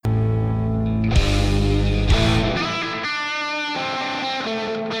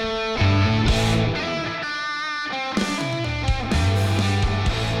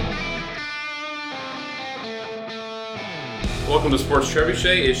welcome to Sports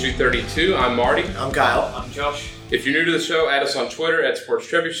Trebuchet, issue 32. I'm Marty. I'm Kyle. I'm Josh. If you're new to the show, add us on Twitter at Sports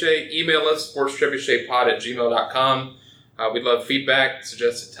Trebuchet. Email us, sportstrebuchetpod@gmail.com. We'd love feedback,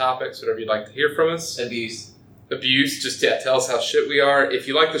 suggested topics, whatever you'd like to hear from us. Abuse, just tell us how shit we are. If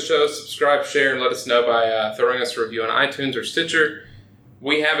you like the show, subscribe, share, and let us know by throwing us a review on iTunes or Stitcher.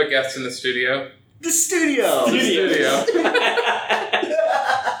 We have a guest in the studio. The studio.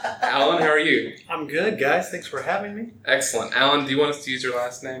 Alan, how are you? I'm good, guys. Thanks for having me. Excellent. Alan, do you want us to use your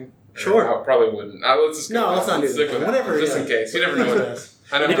last name? Sure. I probably wouldn't. Let's let's not do stick that. with Whatever. Just in case. You never know what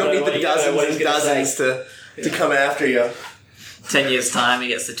I know. You don't need the dozens what and he's gonna dozens to come after you. 10 years' time, he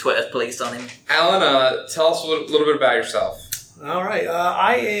gets the Twitter police on him. Alan, tell us a little bit about yourself. All right.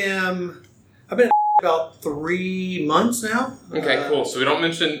 I've been about 3 months now. Okay, cool. So we don't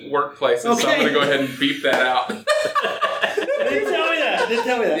mention workplaces, so I'm Okay. going to go ahead and beep that out. Didn't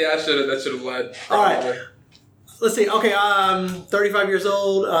tell me that. Yeah, that should have led. All right. Let's see. Okay, I'm 35 years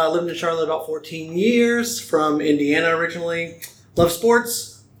old. Lived in Charlotte about 14 years. From Indiana originally. Love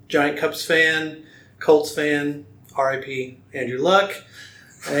sports. Giant Cubs fan. Colts fan. R.I.P. Andrew Luck.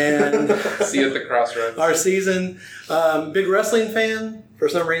 And See you at the crossroads. our season. Big wrestling fan for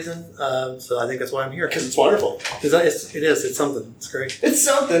some reason. So I think that's why I'm here. Because it's wonderful. It is. It's something. It's great. It's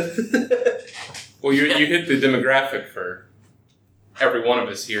something. Well, you hit the demographic for every one of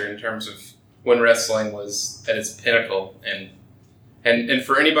us here in terms of when wrestling was at its pinnacle, and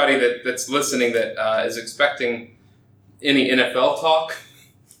for anybody that's listening that is expecting any NFL talk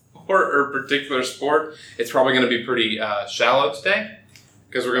or particular sport, it's probably going to be pretty shallow today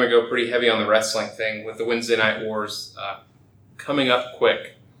because we're going to go pretty heavy on the wrestling thing with the Wednesday Night Wars coming up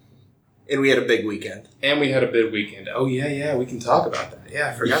quick. And we had a big weekend. And we had a big weekend. Oh, yeah, we can talk about that. Yeah,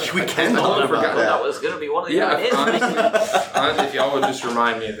 I forgot. We can I talk totally about forgot that. That was going to be one of the Yeah, ideas. honestly, if y'all would just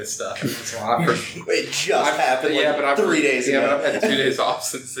remind me of this stuff. That's a lot. It just happened like 3 days ago. Yeah, but I've had 2 days off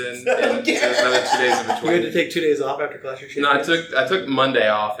since then. And there's another 2 days in You had to between. take 2 days off after Clash of Champions? No, I took Monday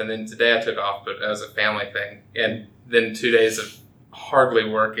off, and then today I took off, but as a family thing. And then 2 days of hardly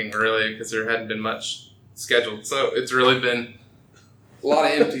working, really, because there hadn't been much scheduled. So it's really been a lot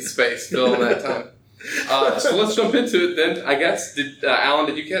of empty space filled in that time. So let's jump into it then. I guess Alan,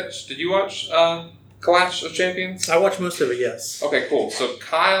 did you watch Clash of Champions? I watched most of it, yes. Okay, cool. So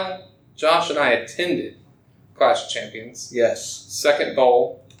Kyle, Josh, and I attended Clash of Champions. Yes. Second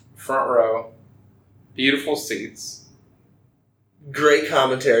bowl, front row, beautiful seats. Great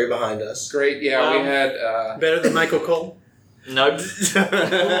commentary behind us. Great, yeah. Wow. We had. Better than Michael Cole? Nope.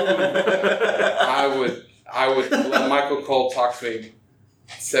 I would let Michael Cole talk to me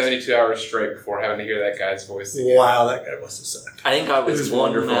 72 hours straight before having to hear that guy's voice again. Wow, that guy must have sucked. I think I It was was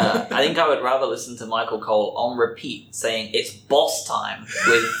wonderful. I think I would rather listen to Michael Cole on repeat saying it's boss time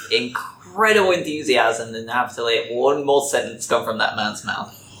with incredible enthusiasm than have to let one more sentence come from that man's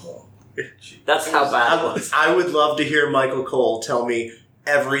mouth. That's how bad it was. I would love to hear Michael Cole tell me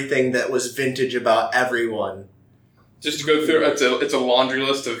everything that was vintage about everyone. Just to go through, it's a laundry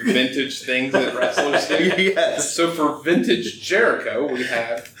list of vintage things that wrestlers do. Yes. So for vintage Jericho, we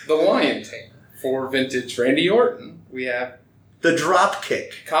have the Lion Tamer. For vintage Randy Orton, we have The drop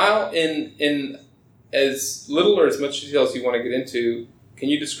kick. Kyle. In as little or as much detail as you want to get into, can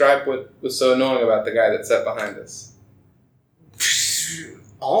you describe what was so annoying about the guy that sat behind us?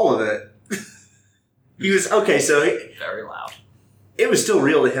 All of it. He was, okay, so Very loud. it was still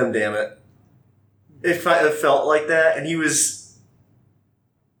real to him, damn it. It felt like that, and he was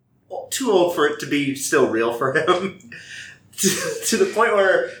too old for it to be still real for him. to the point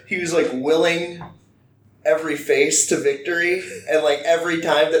where he was, like, willing every face to victory, and, like, every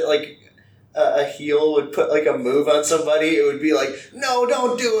time that, like, a heel would put, like, a move on somebody, it would be like, no,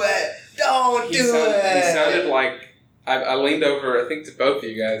 don't do it! Don't do it! He sounded like... I leaned over, I think, to both of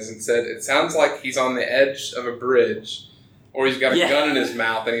you guys and said, it sounds like he's on the edge of a bridge, or he's got a gun in his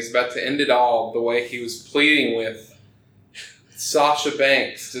mouth and he's about to end it all the way he was pleading with Sasha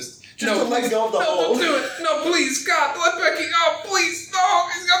Banks. Just to let go of the hole. Don't do it. No, please, God, let Becky go. Please, no.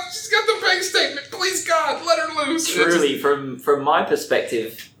 She's got the bank statement. Please, God, let her loose. Truly, from my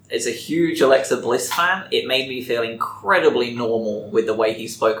perspective, as a huge Alexa Bliss fan, it made me feel incredibly normal with the way he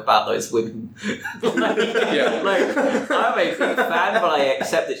spoke about those women. Like, I'm a big fan, but I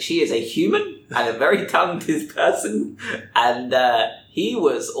accept that she is a human and a very talented person, and he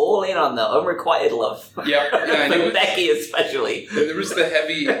was all in on the unrequited love. Yeah, and For Becky especially. And there was the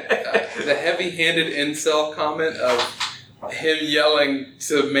heavy-handed incel comment of him yelling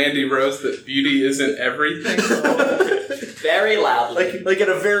to Mandy Rose that beauty isn't everything. Very loudly. Like at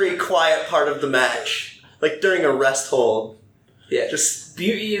a very quiet part of the match. Like during a rest hold. Yeah. Just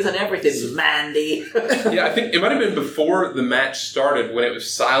beauty isn't everything, Mandy. Yeah, I think it might have been before the match started when it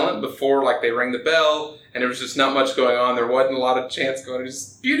was silent, before like they rang the bell and there was just not much going on. There wasn't a lot of chants going on.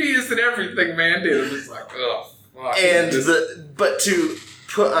 Just beauty isn't everything, Mandy. It was just like, oh, fuck. and but to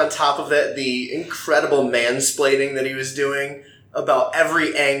put on top of that the incredible mansplaining that he was doing about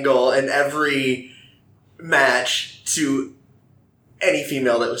every angle and every match to any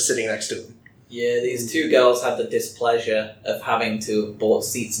female that was sitting next to him. Yeah, these two girls had the displeasure of having to have bought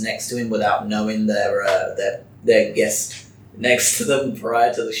seats next to him without knowing their guest next to them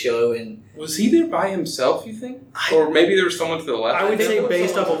prior to the show. And was he there by himself, you think? Or maybe there was someone to the left? I would say,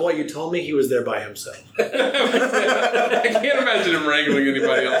 based off of what you told me, he was there by himself. I can't imagine him wrangling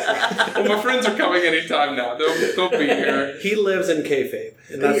anybody else. Well, my friends are coming anytime now. They'll be here. He lives in kayfabe.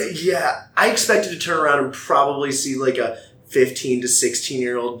 And that's, Yeah, I expected to turn around and probably see like a 15 to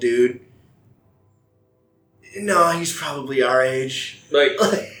 16-year-old dude. No, he's probably our age. like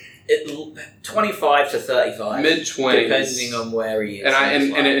 25 to 35, Mid-20s. depending on where he is.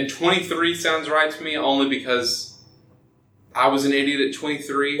 And 23 sounds right to me only because I was an idiot at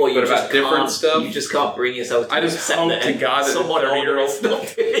 23, Well, but about different stuff. You just can't bring yourself to I just accept hope that to God that someone the 30-year-old older is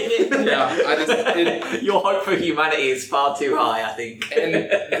not doing it. Yeah, Your hope for humanity is far too high, I think.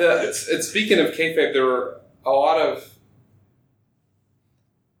 And speaking of kayfabe, there were a lot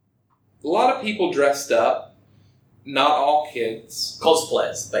of people dressed up. Not all kids.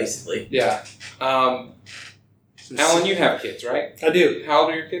 Cosplayers, basically. Yeah. Alan, you have kids, right? I do. How old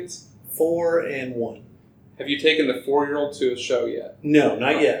are your kids? 4 and 1. Have you taken the 4-year-old to a show yet? No,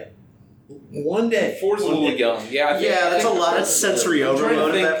 not yet. One day. 4's a little young. Yeah, That's a lot of sensory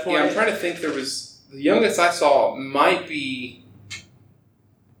overload at that point. Yeah, I'm trying to think. There was the youngest I saw might be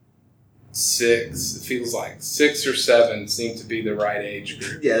 6. It feels like 6 or 7 seemed to be the right age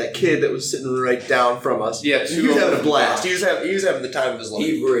group. Yeah, that kid that was sitting right down from us. Yeah, he was having a blast. He was having the time of his life.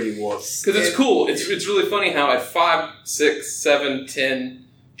 He really was. Because it's cool. It's really funny how at 5, 6, 7, 10,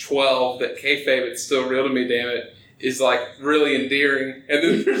 12, that kayfabe, it's still real to me, damn it, is like really endearing. And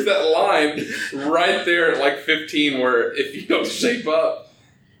then there's that line right there at like 15 where if you don't shape up,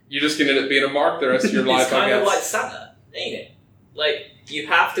 you're just going to end up being a mark the rest of your life, It's I kind guess. of like Santa, ain't it? Like, you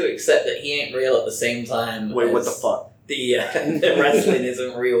have to accept that he ain't real at the same time. Wait, what as the fuck? The wrestling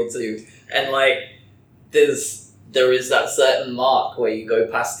isn't real too. And like, there is that certain mark where you go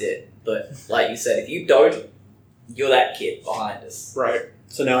past it. But like you said, if you don't, you're that kid behind us. Right.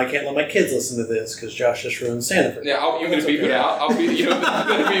 So now I can't let my kids listen to this because Josh just ruined Santa for me. Yeah, you're going to beep it out. I'll be,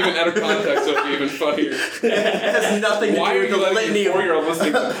 that'll be even out of context, so it'll be even funnier. It has nothing to Why do are with you the letting litany your of... 4-year-old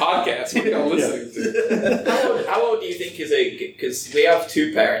listening to the podcast? What are y'all listening to? How old do you think is a... Because we have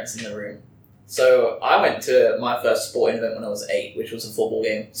 2 parents in the room. So I went to my first sporting event when I was 8, which was a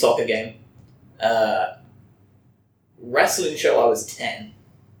soccer game. Wrestling show I was 10.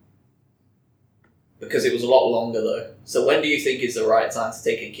 Because it was a lot longer though. So when do you think is the right time to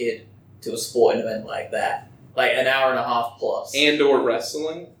take a kid to a sporting event like that? Like an hour and a half plus. And or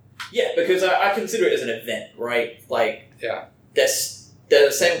wrestling? Yeah, because I consider it as an event, right? Like, yeah, they're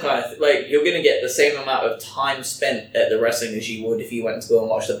the same kind of like you're gonna get the same amount of time spent at the wrestling as you would if you went to go and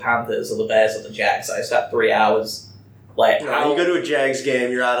watch the Panthers or the Bears or the Jags. So it's that 3 hours. Like, No, you go to a Jags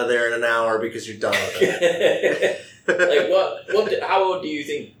game, you're out of there in an hour because you're done with it. like how old do you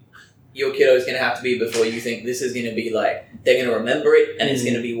think your kiddo is gonna have to be before you think this is gonna be like they're gonna remember it and it's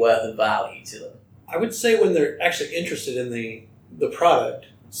gonna be worth of value to them? I would say when they're actually interested in the product.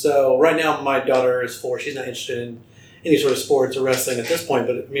 So right now my daughter is 4. She's not interested in any sort of sports or wrestling at this point.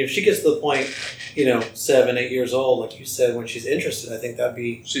 But I mean, if she gets to the point, 7, 8 years old, like you said, when she's interested, I think that'd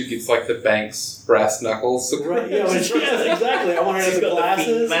be... She gets like the Banks brass knuckles. Right, yes, exactly. I want her to have the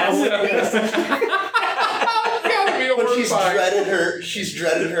glasses. But she's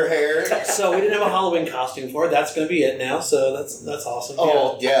dreaded her hair. So we didn't have a Halloween costume for it. That's going to be it now. So that's awesome.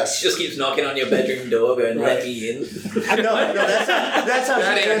 Oh, yes. She just keeps knocking on your bedroom door going, let me in. No, that's how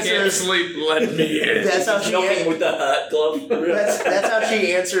Daddy, she I can't answers. sleep. Let me in. That's how she knocking with the hurt glove. that's how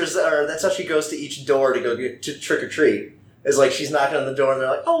she answers, or that's how she goes to each door to go get to trick or treat. It's like she's knocking on the door and they're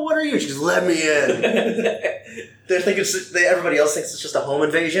like, "Oh, what are you?" She goes, "Let me in." They think everybody else thinks it's just a home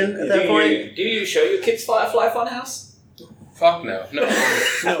invasion at that point. Do you show your kids Firefly Funhouse? Fuck no. No,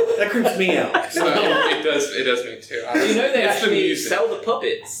 that creeps me out. No, it does me too. You know they It's the actually music. sell the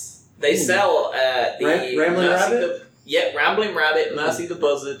puppets. They sell the Rambling Mercy Rabbit? Rambling Rabbit, Mercy the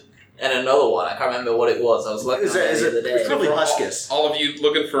Buzzard, and another one. I can't remember what it was. I was looking at it the other day. It's probably Huskus. All of you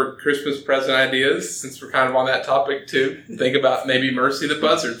looking for Christmas present ideas, since we're kind of on that topic too, think about maybe Mercy the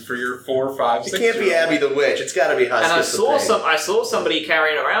Buzzard for your 4, 5, 6. It can't be Abby the Witch. It's got to be Huskus. And I saw somebody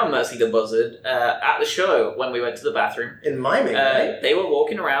carrying around Mercy the Buzzard at the show when we went to the bathroom. In miming, right? They were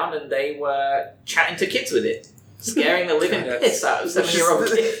walking around and they were chatting to kids with it. Scaring the living piss out of 7-year-old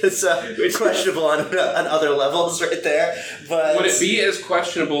kids. It's questionable on other levels right there. But would it be as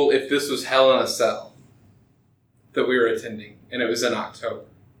questionable if this was Hell in a Cell that we were attending and it was in October?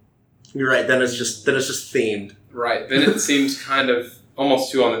 You're right. Then it's just themed. Right. Then it seems kind of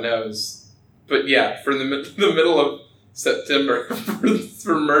almost too on the nose. But yeah, for the middle of September,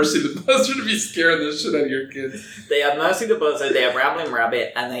 for Mercy the Buzzard to be scaring the shit out of your kids. They have Mercy the Buzzard, they have Rambling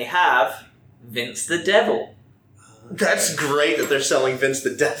Rabbit, and they have Vince the Devil. That's great that they're selling Vince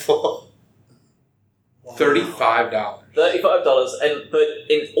the Devil. Wow. $35. $35, but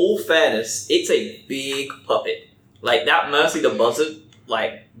in all fairness, it's a big puppet. Like that Mercy the Buzzard,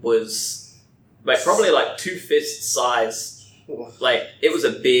 was probably 2 fist size. Like it was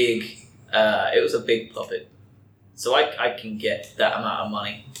a big puppet. So I can get that amount of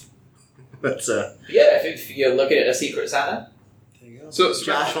money. That's yeah. If you're looking at a Secret Santa. So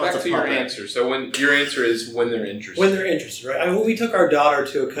Josh back to your answer. So when your answer is when they're interested. When they're interested, right? When we took our daughter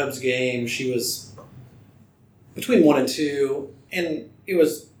to a Cubs game, she was between 1 and 2, and it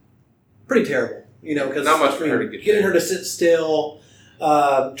was pretty terrible. Because not much for her to get getting her to sit still,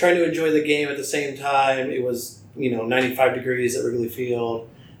 trying to enjoy the game at the same time. It was 95 degrees at Wrigley Field.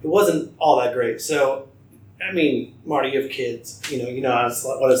 It wasn't all that great. So, I mean, Marty, you have kids. You know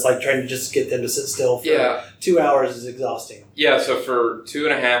what it's like trying to just get them to sit still for 2 hours is exhausting. Yeah, so for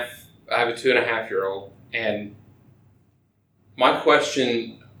 2.5, I have a 2.5-year-old, and my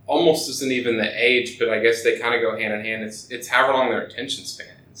question almost isn't even the age, but I guess they kind of go hand in hand. It's however long their attention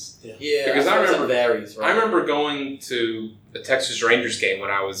span is. Yeah, because I remember it varies. Right? I remember going to a Texas Rangers game when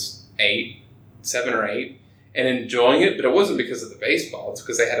I was 7 or 8. And enjoying it, but it wasn't because of the baseball. It's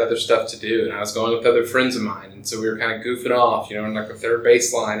because they had other stuff to do, and I was going with other friends of mine, and so we were kind of goofing off, on a third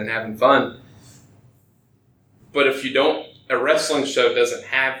baseline and having fun. But if a wrestling show doesn't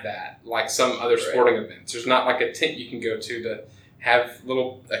have that, like some other sporting events. There's not like a tent you can go to have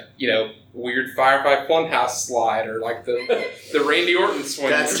little, weird Firefly Funhouse slide or like the Randy Orton swing.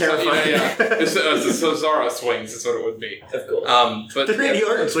 That's terrifying. It's the Cesaro swings is what it would be. Of course. But the Randy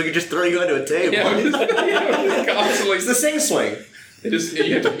Orton swing could just throw you onto a table. It's the same swing.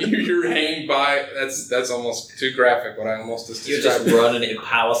 You're hanging by. That's almost too graphic. What I almost just described. You're just running it and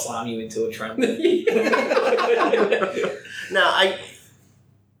power slam you into a trampoline. Now,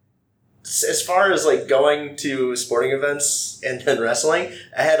 as far as going to sporting events and then wrestling,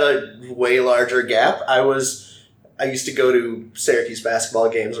 I had a way larger gap. I used to go to Syracuse basketball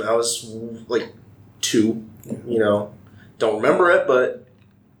games when I was 2. Don't remember it, but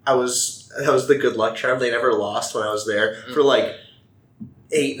that was the good luck charm. They never lost when I was there for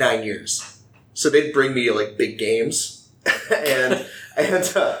 8-9 years. So they'd bring me to big games, and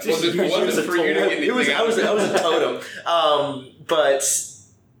it wasn't for you to get anything. I was a totem, but.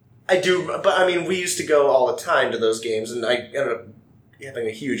 I mean, we used to go all the time to those games, and I ended up having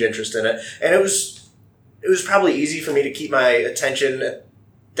a huge interest in it. And it was probably easy for me to keep my attention at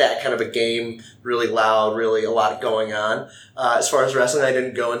that kind of a game, really loud, really a lot going on. As far as wrestling, I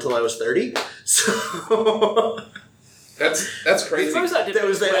didn't go until I was 30. So that's crazy. That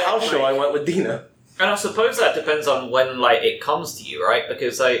was the house show I went with Dina. And I suppose that depends on when it comes to you, right?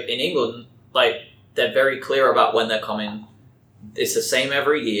 Because in England, they're very clear about when they're coming. It's the same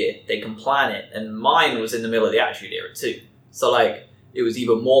every year. They can plan it. And mine was in the middle of the Attitude Era too. So it was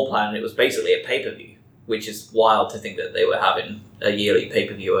even more planned. It was basically a pay-per-view, which is wild to think that they were having a yearly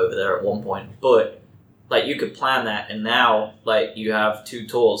pay-per-view over there at one point. But you could plan that, and now you have 2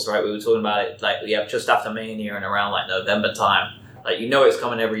 tours, right? We were talking about it. We have just after Mania and around November time. It's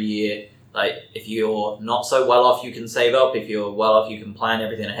coming every year. If you're not so well off, you can save up. If you're well off, you can plan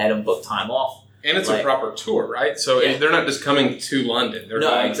everything ahead and book time off. And it's a proper tour, right? So they're not just coming to London. They're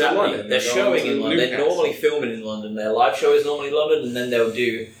going to London. They're showing in London. They're normally filming in London. Their live show is normally London, and then they'll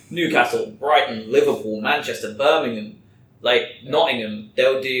do Newcastle, Brighton, Liverpool, Manchester, Birmingham, Nottingham.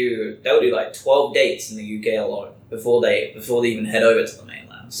 They'll do 12 dates in the UK alone before they even head over to the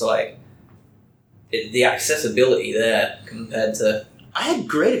mainland. So the accessibility there compared to. I had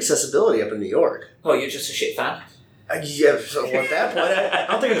great accessibility up in New York. Oh, you're just a shit fan. Yeah, so at that point, I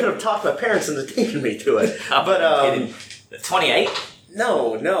don't think I could have talked my parents into taking me to it. But 28?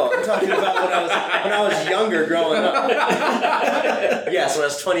 No, I'm talking about when I was younger, growing up. Yes, when I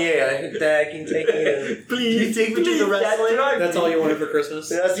was 28, I think, Dad, can you take me to... Please, take me to the wrestling? That's all you wanted for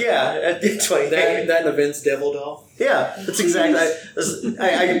Christmas? Yeah, at 28. That and a Vince Devil doll? Yeah, that's exactly...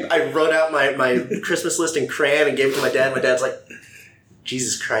 I wrote out my Christmas list in crayon and gave it to my dad. My dad's like,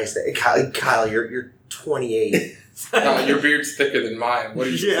 Jesus Christ, Kyle, you're 28. Your beard's thicker than mine. What are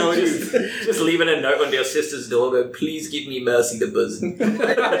you just leaving a note on your sister's door, but please give me Mercy the Bosom.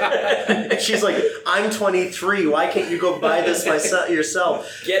 She's like, I'm 23. Why can't you go buy this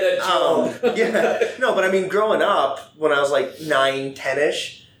yourself? Get a job. Yeah. No, but I mean, growing up, when I was like 9,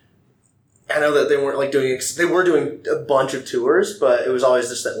 10-ish, I know that they weren't like they were doing a bunch of tours, but it was always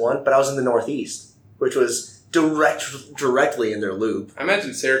just that one. But I was in the Northeast, which was directly in their loop. I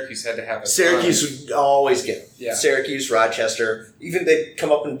imagine Syracuse had to have a Syracuse would always get them. Yeah. Syracuse, Rochester. Even they'd come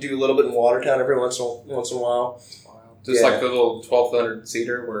up and do a little bit in Watertown every once in a while. Just like the little 1,200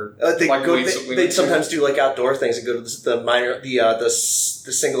 seater where they'd sometimes do like outdoor things and go to the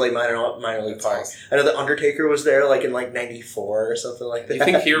single A minor league park. I know the Undertaker was there like in like 94 or something like that. You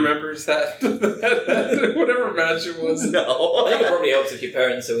think he remembers that? Whatever match it was. No. I think it probably helps if your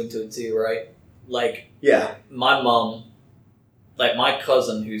parents are into it too, right? Like, yeah, my mum, like my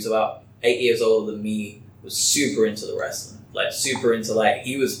cousin who's about 8 years older than me was super into the wrestling. Like super into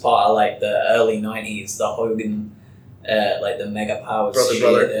he was part of like the early 90s, the Hogan, like the Mega Powers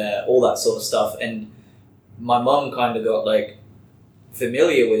shit, all that sort of stuff. And my mum kind of got like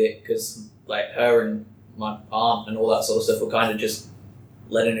familiar with it because like her and my aunt and all that sort of stuff were kind of just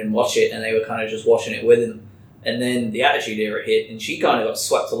letting him watch it, and they were kind of just watching it with him. And then the Attitude Era hit, and she kind of got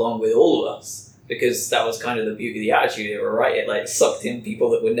swept along with all of us. Because that was kind of the beauty of the Attitude Era, right? It like sucked in people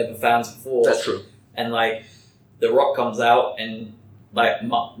that were never fans before. That's true. And like, The Rock comes out, and like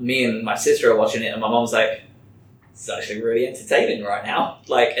me and my sister are watching it, and my mom's like, "It's actually really entertaining right now."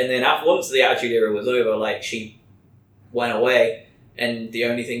 Like, and then once the Attitude Era was over, like she went away, and the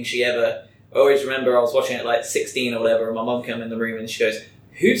only thing she ever I always remember I was watching it like 16 or whatever, and my mom came in the room and she goes,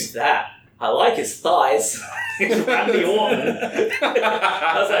 "Who's that? I like his thighs." It's Randy Orton.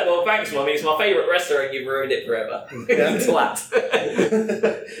 I was like, "Well, thanks, Mummy. It's my favourite wrestler and you've ruined it forever." Twat.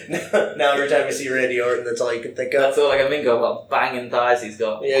 Now every time you see Randy Orton, that's all you can think of. That's all I can think of. What banging thighs he's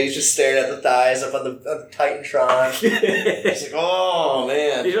got. Yeah, he's just staring at the thighs up on the Titantron. It's like, oh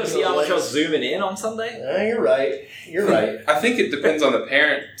man. Did you see how much I was zooming in on Sunday? You're right. You're right. I think it depends on the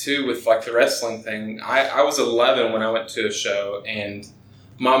parent too. With like the wrestling thing, I was 11 when I went to a show, and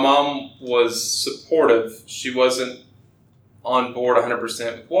my mom was supportive. She wasn't on board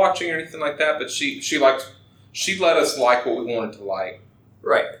 100% with watching or anything like that, but she let us like what we wanted to like.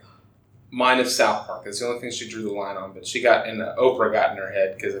 Right. Minus South Park. That's the only thing she drew the line on. But Oprah got in her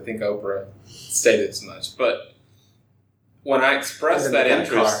head because I think Oprah stated as much. But when I expressed that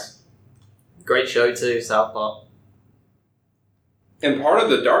interest, great show too, South Park. And part of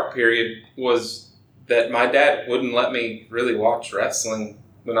the dark period was that my dad wouldn't let me really watch wrestling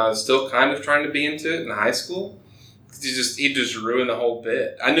when I was still kind of trying to be into it in high school. He just ruined the whole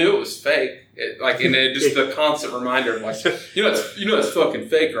bit. I knew it was fake. Just the constant reminder of like, it's fucking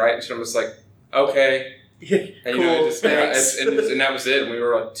fake, right? And so I'm just like, okay. And, cool, and that was it. And we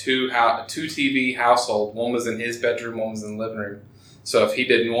were a two TV household. One was in his bedroom, one was in the living room. So if he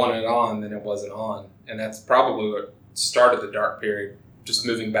didn't want it on, then it wasn't on. And that's probably what started the dark period, just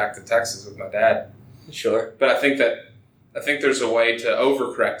moving back to Texas with my dad. Sure. But I think there's a way to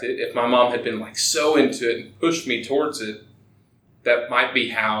overcorrect it. If my mom had been like so into it and pushed me towards it, that might be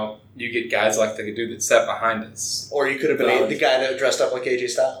how you get guys like the dude that sat behind us. Or you could have been the guy that dressed up like AJ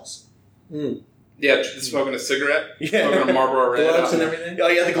Styles. Mm. Yeah, smoking a cigarette, yeah. Smoking a Marlboro Red. Gloves and everything. Oh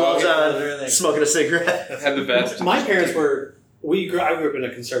yeah, the gloves on, smoking a cigarette. Had the best. My parents were. I grew up in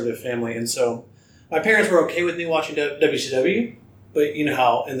a conservative family, and so my parents were okay with me watching WCW, but you know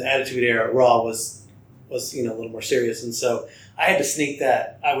how in the Attitude Era, Raw was a little more serious, and so I had to sneak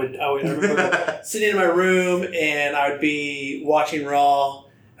that. I remember sitting in my room and I would be watching Raw.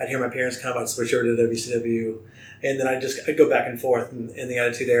 I'd hear my parents come out, switch over to WCW, and then I'd go back and forth in the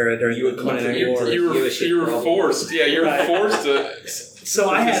Attitude Era during the Monday Night War. You were forced. Yeah, you were forced to. So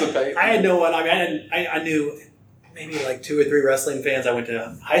I had no one. I mean, I knew maybe like 2 or 3 wrestling fans I went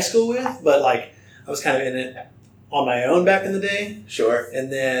to high school with, but like I was kind of in it on my own back in the day. Sure.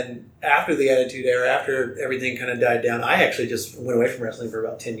 And then after the Attitude Era, after everything kind of died down, I actually just went away from wrestling for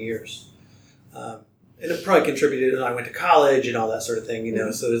about 10 years. And it probably contributed, and I went to college and all that sort of thing,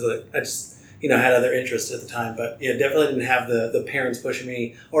 so it was like, I just, had other interests at the time, but yeah, definitely didn't have the parents pushing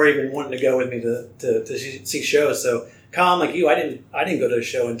me or even wanting to go with me to see shows. So Colin, like you, I didn't go to a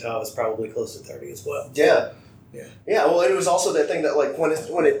show until I was probably close to 30 as well. Yeah. Yeah. Yeah. Well, it was also that thing that like when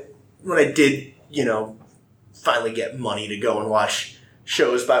I did, finally get money to go and watch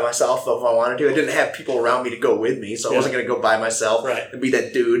shows by myself if I wanted to. I didn't have people around me to go with me, so I wasn't going to go by myself and be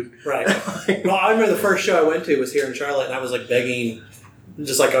that dude. Right. Well, I remember the first show I went to was here in Charlotte, and I was like begging,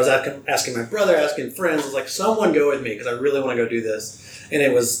 just like I was asking my brother, asking friends, I was like, someone go with me because I really want to go do this. And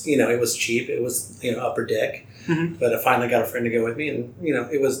it was, it was cheap. It was, upper deck. Mm-hmm. But I finally got a friend to go with me, and,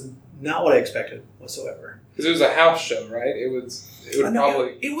 it was not what I expected whatsoever. Because it was a house show, right? It was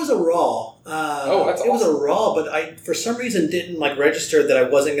a Raw. That's awesome. It was a Raw, but I, for some reason, didn't register that I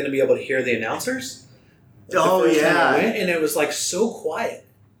wasn't going to be able to hear the announcers. Oh, yeah. And it was so quiet.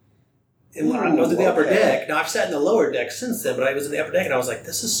 And when I was in the upper deck, now I've sat in the lower deck since then, but I was in the upper deck and I was like,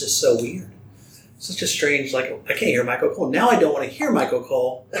 this is just so weird. It's such a strange, I can't hear Michael Cole. Now I don't want to hear Michael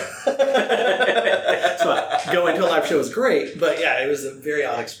Cole. So going to a live show was great, but yeah, it was a very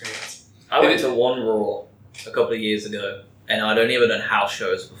odd experience. I went to one Raw a couple of years ago, and I'd only ever done house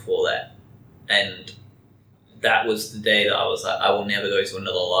shows before that. And that was the day that I was like, I will never go to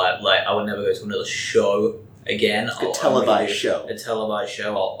another I will never go to another show again. A televised show. A televised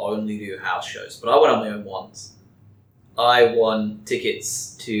show. I'll only do house shows. But I went on my own once. I won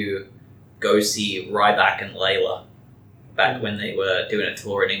tickets to go see Ryback and Layla back when they were doing a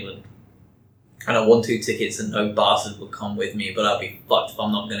tour in England. And I won 2 tickets and no bastard would come with me, but I'd be fucked if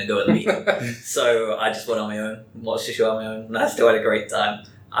I'm not going to go and meet them. So I just went on my own, watched the show on my own, and I still had a great time.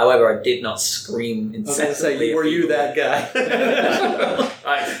 However, I did not scream incessantly. Were you that guy?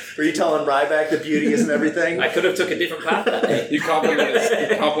 Were you telling Ryback the beauty isn't everything? I could have took a different path that day. You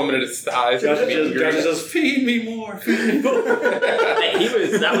complimented his thighs. Josh just feed me more.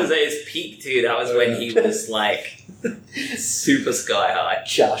 That was at his peak too. That was when he was super sky high.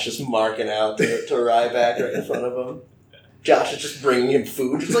 Josh is marking out to Ryback right in front of him. Josh is just bringing him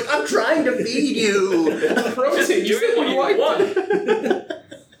food. He's like, I'm trying to feed you. Protein, you said you want.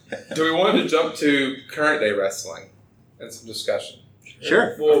 Do we want to jump to current day wrestling and some discussion?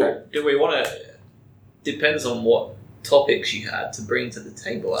 Sure. Well, okay. Do we want to? Depends on what topics you had to bring to the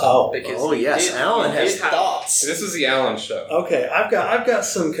table. Yes, Alan has thoughts. This is the Alan show. Okay, I've got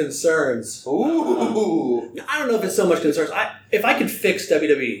some concerns. Ooh. I don't know if it's so much concerns. If I could fix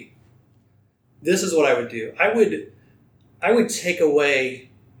WWE, this is what I would do. I would take away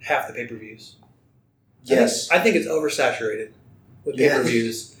half the pay-per-views. Yes. I think it's oversaturated with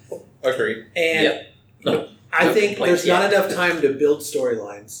pay-per-views. Agreed. And I think there's not enough time to build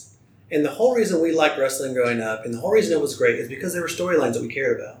storylines. And the whole reason we liked wrestling growing up, and the whole reason it was great, is because there were storylines that we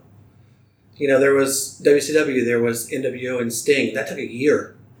cared about. There was WCW, there was NWO and Sting. That took a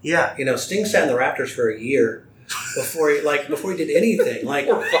year. Yeah. Sting sat in the Raptors for a year before he did anything.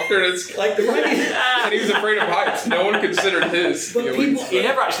 Poor fucker. And he was afraid of heights. No one considered his. But he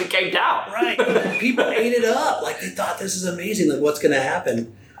never actually came down. Right. People ate it up. They thought this is amazing. What's going to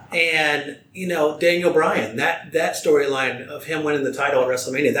happen? And, Daniel Bryan, that storyline of him winning the title at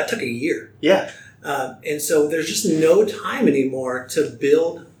WrestleMania, that took a year. Yeah. And so there's just no time anymore to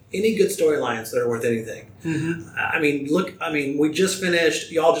build any good storylines that are worth anything. Mm-hmm. We just finished,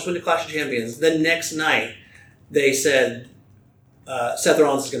 y'all just went to Clash of Champions. The next night, they said Seth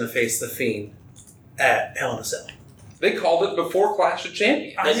Rollins is going to face The Fiend at Hell in a Cell. They called it before Clash of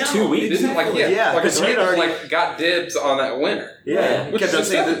Champions. That's 2 weeks. Exactly. The got dibs on that winner. Yeah. Which is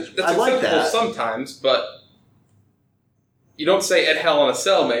acceptable sometimes, but you don't say at Hell in a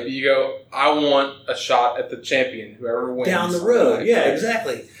Cell, maybe. You go, I want a shot at the champion, whoever wins. Down the road. Yeah,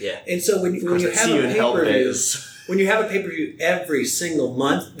 exactly. Yeah. And so when you have a pay-per-view, when you have a pay-per-view every single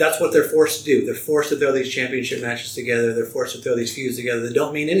month, that's what they're forced to do. They're forced to throw these championship matches together. They're forced to throw these feuds together that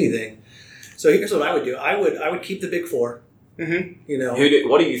don't mean anything. So here's what I would do. I would keep the Big Four. Mm-hmm.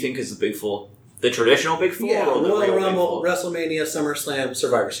 What do you think is the Big Four? The traditional Big Four? Yeah, or the Royal real Rumble, Big Four? WrestleMania, SummerSlam,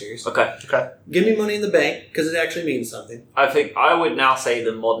 Survivor Series. Okay. Give me Money in the Bank, because it actually means something. I think I would now say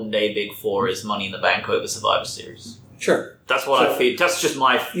the modern day Big Four is Money in the Bank over Survivor Series. Sure. That's what I feel. That's just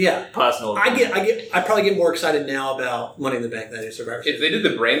my personal opinion. I probably get more excited now about Money in the Bank than I do Survivor Series. If they did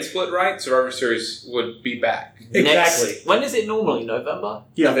the brand split right, Survivor Series would be back. Exactly. When is it normally? November?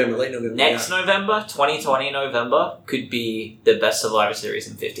 Yeah. Late November. Next November, 2020 November, could be the best Survivor Series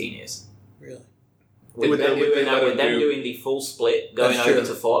in 15 years. Really? With them doing the full split, going over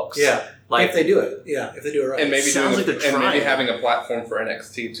to Fox. Yeah. If they do it. Yeah, if they do it right. And maybe maybe having a platform for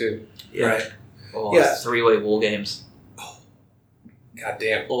NXT too. Yeah. Right. Oh, yeah. 3-way war games. God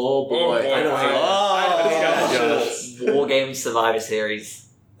damn. Oh boy. I know. War Games Survivor Series.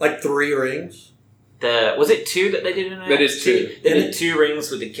 3 rings? Was it 2 that they did in NXT? That is 2. They did 2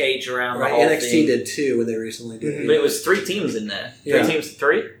 rings with the cage around the whole NXT thing. did 2 when they recently did it. But it was 3 teams in there. 3 teams of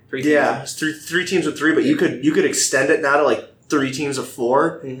 3? 3 teams. Yeah, it's three teams of 3, but you could extend it now to 3 teams of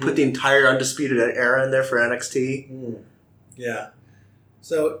 4. Mm-hmm. Put the entire Undisputed Era in there for NXT. Yeah.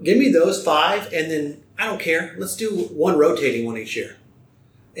 So give me those 5, and then I don't care. Let's do one rotating one each year.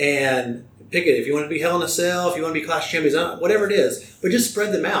 And pick it. If you want to be Hell in a Cell, if you want to be Clash of Champions, whatever it is. But just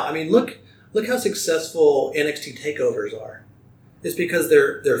spread them out. I mean, look how successful NXT takeovers are. It's because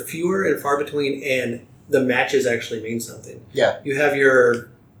they're fewer and far between, and the matches actually mean something. Yeah. You have your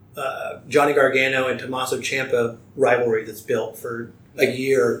Johnny Gargano and Tommaso Ciampa rivalry that's built for a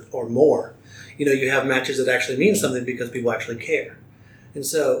year or more. You have matches that actually mean something because people actually care. And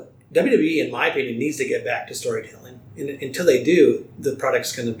so WWE, in my opinion, needs to get back to storytelling. And until they do, the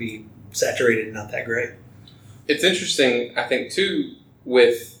product's going to be saturated and not that great. It's interesting, I think, too,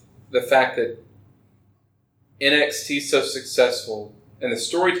 with the fact that NXT's so successful and the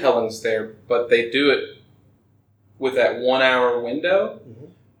storytelling's there, but they do it with that 1 hour window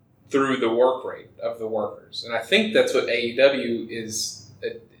through the work rate of the workers. And I think that's what AEW is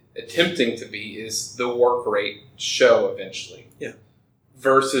attempting to be, is the work rate show eventually. Yeah.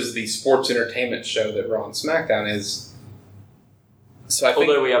 Versus the sports entertainment show that Raw and SmackDown is. So I think,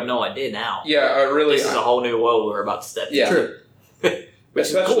 although we have no idea now. Yeah, this is a whole new world we're about to step into. Yeah. True.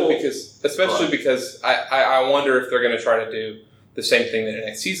 Especially because I wonder if they're going to try to do the same thing that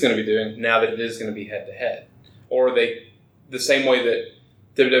NXT is going to be doing now that it is going to be head to head, or the same way that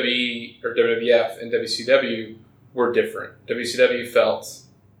WWE or WWF and WCW were different. WCW felt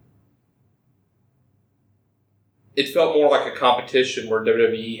more like a competition where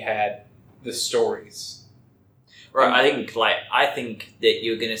WWE had the stories. Right. I think that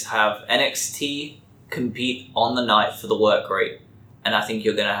you're going to have NXT compete on the night for the work rate. And I think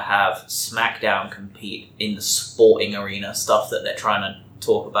you're going to have SmackDown compete in the sporting arena stuff that they're trying to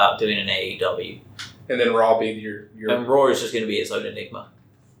talk about doing in AEW. And then Raw be your... And Raw is just going to be its own enigma.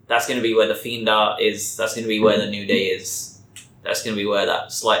 That's going to be where the Fiend art is. That's going to be where the New Day is. That's going to be where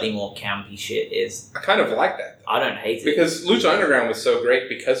that slightly more campy shit is. I kind of like that. I don't hate it. Because Lucha Underground was so great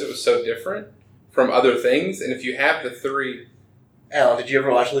because it was so different from other things. And if you have the 3... Alan, did you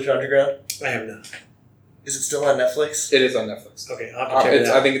ever watch Lucha Underground? I have not. Is it still on Netflix? It is on Netflix. Okay, I'll have to check it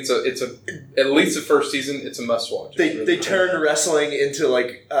out. I think it's a at least the first season. It's a must watch. They turned wrestling into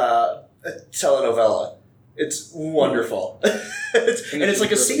like a telenovela. It's wonderful, and it's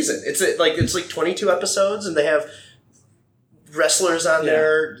like a season. It's like 22 episodes, and they have wrestlers on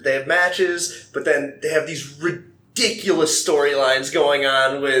there. They have matches, but then they have these ridiculous storylines going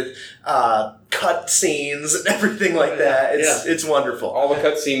on with cut scenes and everything like that. It's wonderful. All the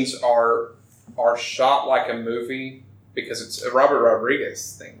cut scenes are shot like a movie because it's a Robert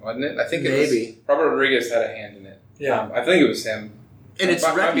Rodriguez thing, wasn't it? I think Robert Rodriguez had a hand in it. Yeah, I think it was him. And it's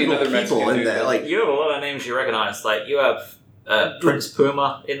reputable people in there. Like, you have a lot of names you recognize. Like you have Prince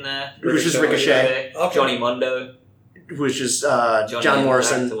Puma in there, which is Ricochet, okay. Johnny Mundo, which is John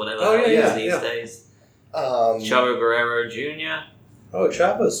Morrison. Or whatever these days. Chavo Guerrero Jr. Oh,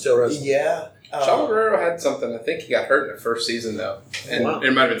 Chavo's still wrestling. Yeah. Chavo Guerrero had something. I think he got hurt in the first season, though. And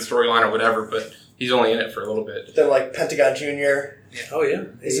it might have been storyline or whatever, but he's only in it for a little bit. But then, like, Pentagon Jr. Oh, yeah.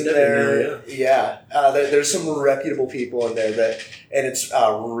 Isn't there? Yeah. There's some reputable people in there, and it's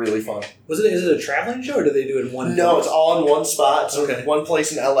really fun. Is it a traveling show, or do they do it in one No, place? it's all in one spot. It's one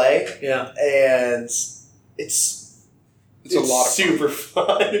place in LA. Yeah. And it's a lot of super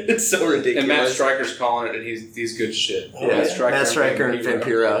fun. It's so ridiculous. And Matt Stryker's calling it, and he's good shit. Oh, yeah. Matt Stryker and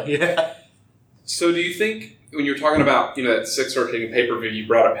Vampiro. Yeah. So do you think, when you're talking about, that 6 rotating pay-per-view, you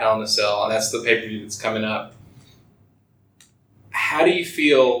brought up Hell in a Cell, and that's the pay-per-view that's coming up. How do you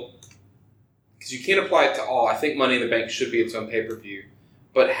feel, because you can't apply it to all, I think Money in the Bank should be its own pay-per-view,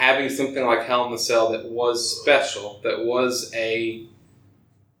 but having something like Hell in a Cell that was special, that was a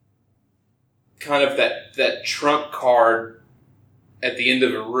kind of that trump card at the end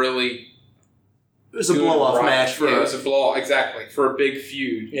of a really... It was a blow-off match for... Yeah, it was a blow-off, exactly, for a big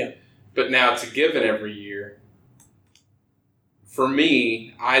feud. Yeah. But now it's a given every year. For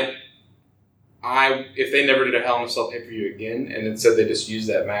me, if they never did a Hell in a Cell pay-per-view again, and instead they just used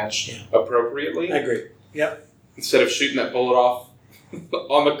that match appropriately, I agree. Yep. Instead of shooting that bullet off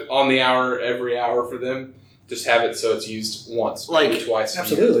on the hour every hour for them, just have it so it's used once, maybe twice.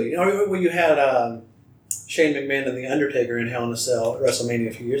 Absolutely. When you had Shane McMahon and The Undertaker in Hell in a Cell at WrestleMania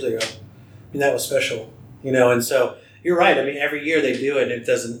a few years ago, that was special. And so. You're right. I mean, every year they do it, and it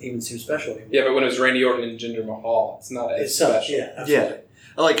doesn't even seem special anymore. Yeah, but when it was Randy Orton and Jinder Mahal, it's not as special. Yeah, absolutely. Yeah.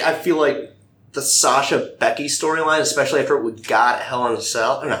 Like, I feel like the Sasha Becky storyline, especially after we got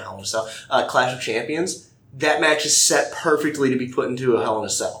Clash of Champions, that match is set perfectly to be put into a Hell in a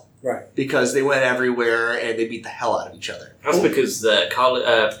Cell. Right. Because they went everywhere and they beat the hell out of each other. That's because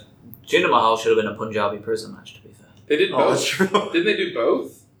Jinder Mahal should have been a Punjabi prison match, to be fair. They did both. That's true. Didn't they do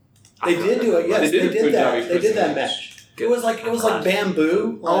both? They did do it, yes. They did that. They did that match. It was like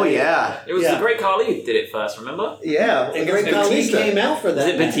bamboo. Oh yeah, It was the Great Khali who did it first. Remember? yeah. And Great Khali came out for Was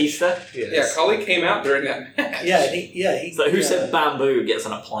that. it Batista? Yeah, Khali came out during that match. Yeah, he. So who yeah. said bamboo gets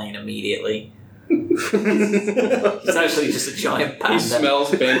on a plane immediately? It's actually just a giant He panda.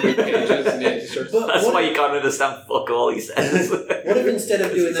 smells bamboo cages and he starts. But That's what, why you can't understand fuck all he says. what if instead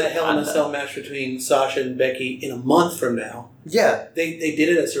of doing that Hell in a Cell match between Sasha and Becky in a month from now, Yeah, they did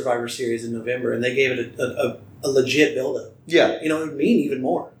it at Survivor Series in November and they gave it a legit build-up? yeah. You know, it would mean even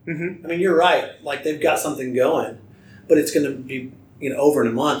more. Mm-hmm. I mean, you're right. Like, they've got something going, but it's going to be, over in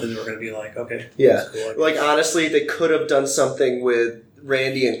a month and we're going to be like, okay. Yeah. that's cool. Like, honestly, they could have done something with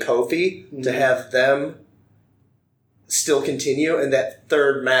Randy and Kofi to have them still continue, and that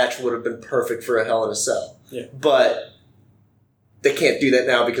third match would have been perfect for a Hell in a Cell. Yeah. But they can't do that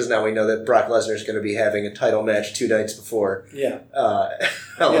now because now we know that Brock Lesnar is going to be having a title match 2 nights before Yeah.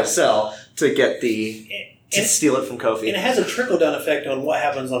 Hell in a Cell to get to steal it from And Kofi. it has a trickle-down effect on what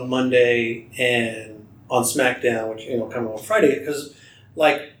happens on Monday and on SmackDown, which, coming on Friday, because,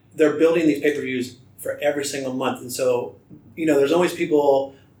 like, they're building these pay-per-views for every single month. And so, there's always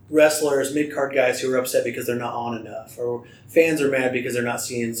people, wrestlers, mid-card guys who are upset because they're not on enough. Or fans are mad because they're not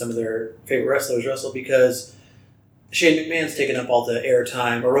seeing some of their favorite wrestlers wrestle because Shane McMahon's taking up all the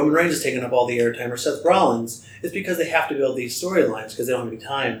airtime, or Roman Reigns is taking up all the airtime, or Seth Rollins. It's because they have to build these storylines because they don't have any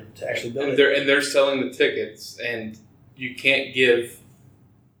time to actually build And it. they're selling the tickets, and you can't give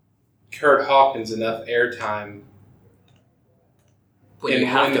Kurt Hawkins enough airtime When you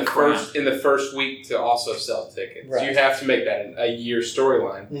have the crown. in the first week to also sell tickets. Right. You have to make that a year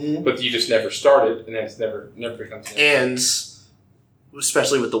storyline, Mhm. but you just never started, and it's never becomes. And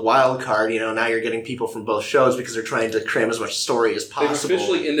especially with the wild card, now you're getting people from both shows because they're trying to cram as much story as They've possible.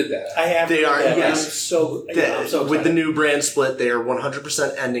 officially ended that. I have. They are, yeah, yes. I'm so That- excited. with the new brand split, they are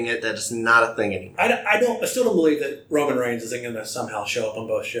 100% ending it. That is not a thing anymore. I still don't believe that Roman Reigns isn't going to somehow show up on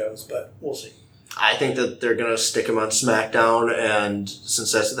both shows, but we'll see. I think that they're going to stick him on SmackDown, and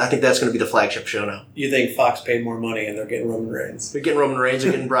I think that's going to be the flagship show now. You think Fox paid more money and they're getting Roman Reigns? They're getting Roman Reigns,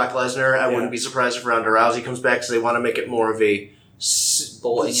 they're getting Brock Lesnar. I wouldn't be surprised if Ronda Rousey comes back because they want to make it more of a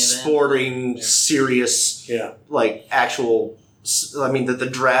sporting, serious, like actual. I mean, the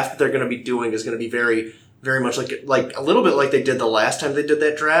draft they're going to be doing is going to be very, very much like a little bit like they did the last time they did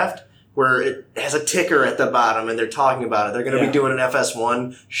that draft, where it has a ticker at the bottom and they're talking about it. They're going to be doing an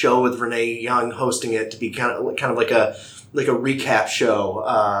FS1 show with Renee Young hosting it to be kind of like a recap show,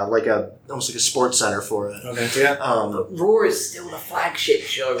 almost like a sports center for it. Okay. Yeah. But Raw is still the flagship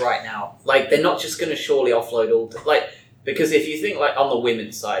show right now. Like, they're not just going to surely offload all... because if you think, on the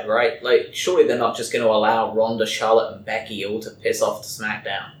women's side, right? Surely they're not just going to allow Ronda, Charlotte, and Becky all to piss off to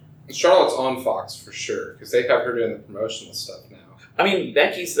SmackDown. Charlotte's on Fox for sure because they have her doing the promotional stuff now. I mean,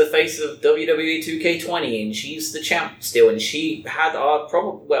 Becky's the face of WWE 2K20, and she's the champ still, and she had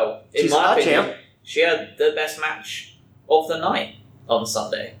She's my opinion, she had the best match of the night on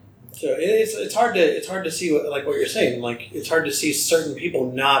Sunday. So it's hard to see what you're saying. Like, it's hard to see certain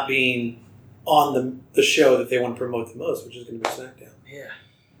people not being on the show that they want to promote the most, which is going to be SmackDown. Yeah.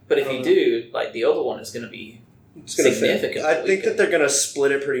 But if you do, the other one is going to be significant. I think that they're going to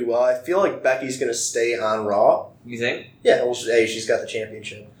split it pretty well. I feel like Becky's going to stay on Raw. You think? Yeah, well, she's got the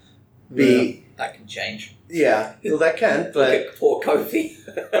championship. That can change. Yeah, well, that can, Look but at poor Kofi.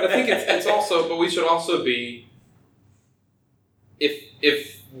 But I think it's also, but we should also be,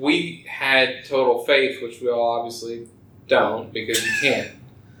 if we had total faith, which we all obviously don't because you can't,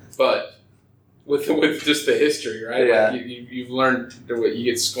 but with just the history, right? Yeah. You've learned that you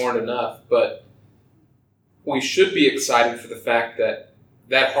get scorned enough, but we should be excited for the fact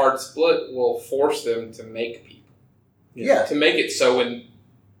that hard split will force them to make people. yeah. To make it so when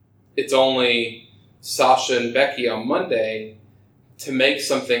it's only Sasha and Becky on Monday, to make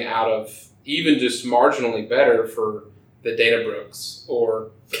something out of even just marginally better for the Dana Brooks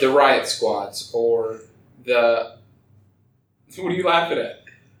or the Riot Squads or the... What are you laughing at?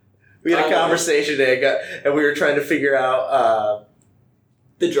 We had a conversation today, and we were trying to figure out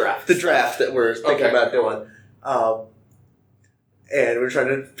The draft. the draft that we're thinking about doing. And we were trying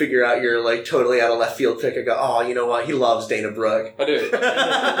to figure out your totally out of left field pick. I go, oh, you know what? He loves Dana Brooke. I do. The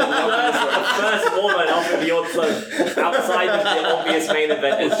first woman off of your outside of the obvious main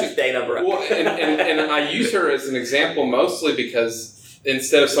event is just Dana Brooke. Well, and I use her as an example mostly because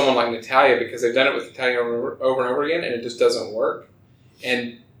instead of someone like Natalya, because they've done it with Natalya over and over again, and it just doesn't work.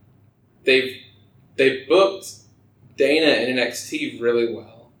 And they booked Dana in NXT really well.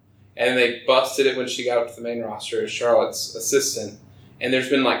 And they busted it when she got up to the main roster as Charlotte's assistant. And there's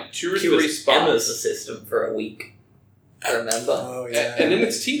been 2 or 3 spots. Emma's assistant for a week. I remember. Oh yeah. And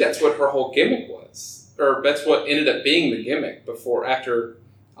NXT, that's what her whole gimmick was. ended up being the gimmick after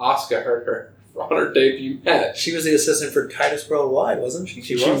Asuka hurt her on her debut match. She was the assistant for Titus Worldwide, wasn't she?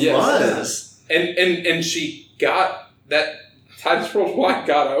 She was. And she got that. Titus Worldwide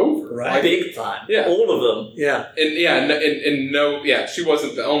got over. Right. Big time. Yeah. All of them. Yeah. She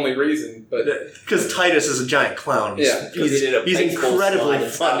wasn't the only reason, but because Titus is a giant clown. Yeah. He's incredibly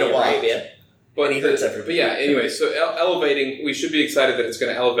fun to watch. But and he hurts everybody. But yeah, anyway, so elevating, we should be excited that it's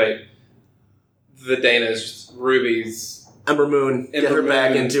going to elevate the Dana's, Ruby's, Ember Moon, get her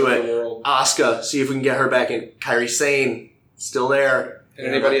back into it. World. Asuka, see if we can get her back in. Kairi Sane, still there. And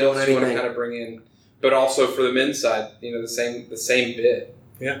anybody else you want to kind of bring in. But also for the men's side, the same bit.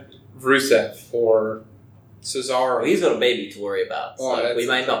 Yeah. Rusev or Cesaro. Well, he's got a baby to worry about, so Oh, we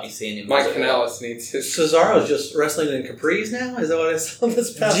might not be seeing him. Mike Kanellis needs his... Cesaro's just wrestling in capris now? Is that what I saw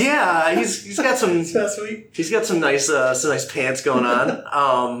this past week? Yeah, he's got some. This past week? He's got some nice pants going on.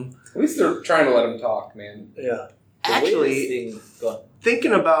 At least they're trying to let him talk, man. Yeah. Actually,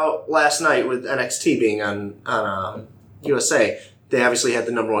 thinking about last night with NXT being on USA, they obviously had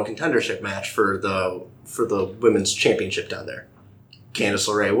the number one contendership match for the women's championship down there. Candice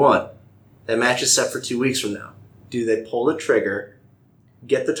LeRae won. That match is set for 2 weeks from now. Do they pull the trigger,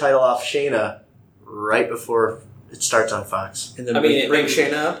 get the title off Shayna right before it starts on Fox? And then bring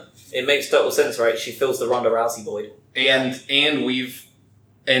Shayna up? It makes total sense, right? She fills the Ronda Rousey void. And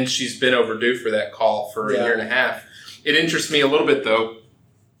she's been overdue for that call for a year and a half. It interests me a little bit, though,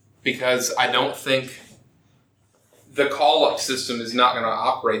 because I don't think the call-up system is not going to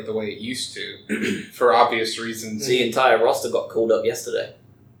operate the way it used to, for obvious reasons. The entire roster got called up yesterday.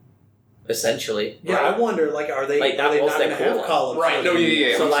 Essentially. Yeah, right? I wonder, are they that not was going to their have call-up? call-ups? Right, no,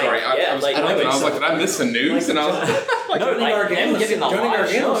 yeah. So, I'm sorry. I was like, did I miss the news? And I was like, Johnny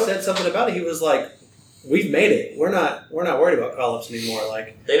Gargano said something about it. He was like, we've made it. We're not worried about call-ups anymore.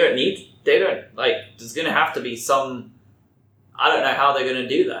 There's going to have to be some... I don't know how they're going to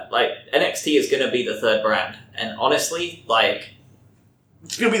do that. NXT is going to be the third brand. And honestly,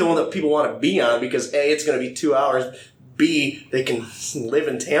 it's going to be the one that people want to be on because A, it's going to be 2 hours. B, they can live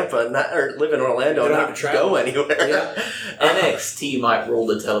in Tampa or live in Orlando and not go anywhere. Yeah. NXT might rule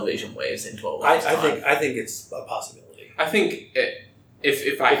the television waves in 12 hours. I think it's a possibility. I think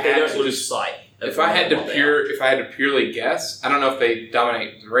if I they had don't to lose just sight. if I had to purely guess, I don't know if they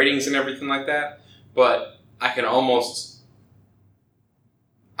dominate the ratings and everything like that, but I can almost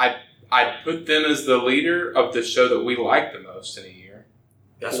I'd put them as the leader of the show that we like the most in a year.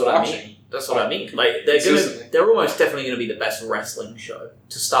 That's what I mean. That's what I mean. They're almost definitely going to be the best wrestling show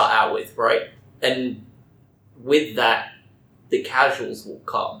to start out with, right? And with that, the casuals will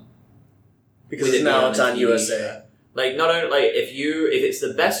come because now it's on USA. Not only if it's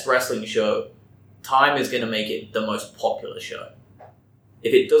the best wrestling show, time is going to make it the most popular show.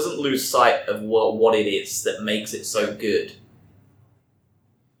 If it doesn't lose sight of what it is that makes it so good,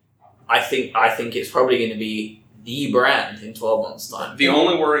 I think it's probably going to be the brand in 12 months' time. The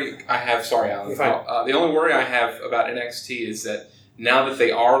only worry I have, sorry, Alan. The only worry I have about NXT is that now that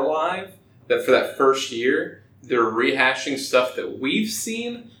they are live, that for that first year, they're rehashing stuff that we've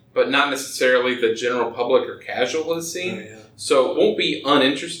seen, but not necessarily the general public or casual has seen. Oh, yeah. So it won't be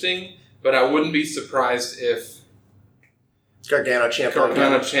uninteresting, but I wouldn't be surprised if Gargano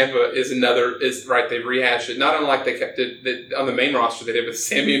Ciampa is right. They've rehashed it. Not unlike they kept it on the main roster. They did with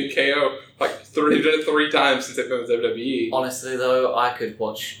Sammy and KO three times since they've been with WWE. Honestly, though, I could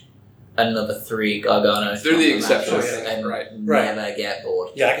watch another 3 Gargano. They're the exception, and right? Never get bored.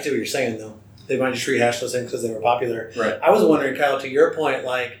 Yeah, I can see what you're saying, though. They might just rehash those things because they were popular. Right. I was wondering, Kyle, to your point,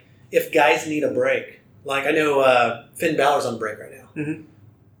 if guys need a break. I know Finn Balor's on break right now. Mm-hmm.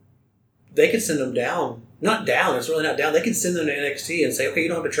 They could send them down. Not down. It's really not down. They can send them to NXT and say, okay, you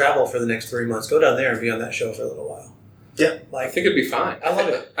don't have to travel for the next 3 months. Go down there and be on that show for a little while. Yeah. I think it'd be fine. I love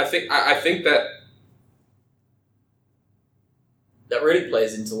it. I think that really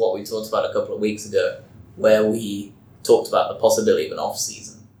plays into what we talked about a couple of weeks ago, where we talked about the possibility of an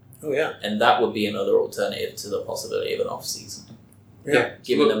off-season. Oh, yeah. And that would be another alternative to the possibility of an off-season. Yeah.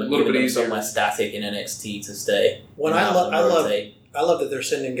 Giving them somewhere static in NXT to stay. I love that they're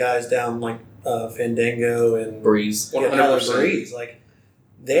sending guys down like Fandango and Breeze. 100%. Breeze.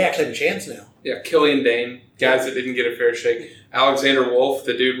 They actually have a chance now. Yeah, Killian Dane, guys that didn't get a fair shake. Alexander Wolf,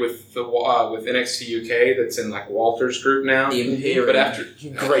 the dude with NXT UK that's in Walter's group now. The Imperium. But after Great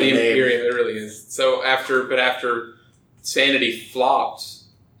the name. Imperium, it really is. So after Sanity flopped,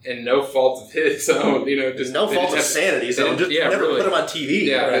 and no fault of his own, just no fault of Sanity's own. Just never put him on TV.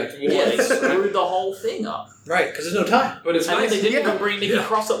 Yeah, right? They screwed the whole thing up. Right, because there's no time. But it's nice. They didn't even bring Nikki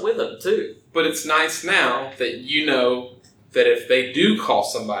Cross up with them too. But it's nice now that you know that if they do call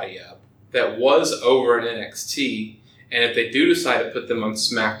somebody up, that was over in NXT, and if they do decide to put them on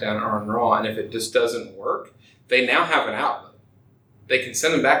SmackDown or on Raw, and if it just doesn't work, they now have an outlet. They can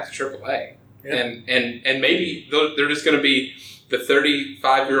send them back to AAA. Yeah. And maybe they're just going to be the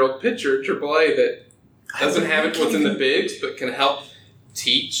 35-year-old pitcher at AAA that doesn't have it within the bigs, but can help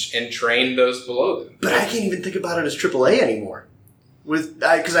teach and train those below them. But I can't even think about it as AAA anymore,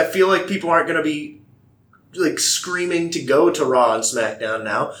 because I feel like people aren't going to be like screaming to go to Raw and SmackDown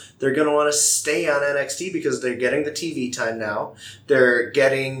now. They're going to want to stay on NXT because they're getting the TV time now. They're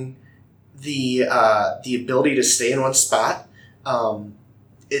getting the ability to stay in one spot.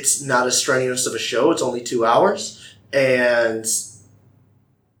 It's not as strenuous of a show. It's only 2 hours, and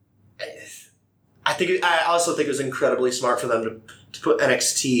I also think it was incredibly smart for them to put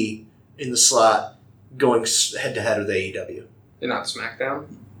NXT in the slot, going head to head with AEW. And not SmackDown.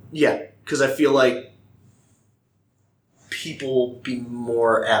 Yeah, because I feel like people will be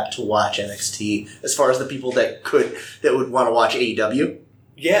more apt to watch NXT as far as the people that would want to watch AEW.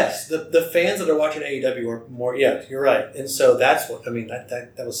 Yes, the fans that are watching AEW are more. Yeah, you're right, and so that's what I mean.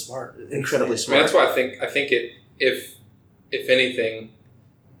 That was smart, incredibly smart. I mean, that's why I think it. If anything,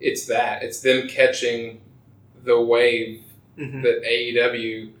 it's them catching the wave that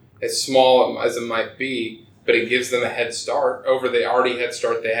AEW, as small as it might be, but it gives them a head start over the already head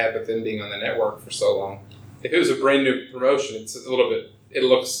start they had with them being on the network for so long. If it was a brand new promotion, it's a little bit. It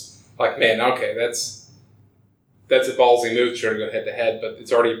looks like, man, okay, that's a ballsy move to try to go head to head, but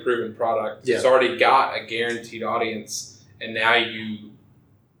it's already a proven product. Yeah. It's already got a guaranteed audience, and now you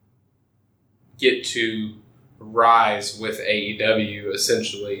get to rise with AEW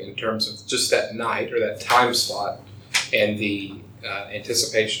essentially in terms of just that night or that time slot and the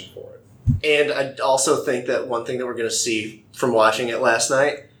anticipation for it. And I also think that one thing that we're going to see from watching it last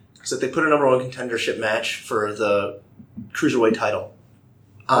night is that they put a number one contendership match for the Cruiserweight title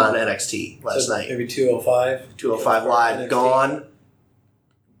on NXT last night. Maybe 205? 205 Live, NXT. Gone.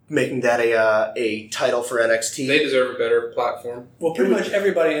 Making that a title for NXT. They deserve a better platform. Well, pretty much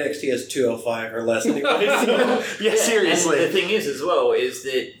everybody in NXT has 205 or less anyway. So. Yeah, seriously. And the thing is, as well, is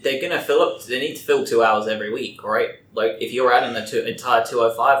that they're going to they need to fill 2 hours every week, right? Like, if you're adding the entire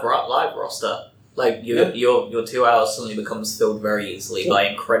 205 live roster, like, your 2 hours suddenly becomes filled very easily by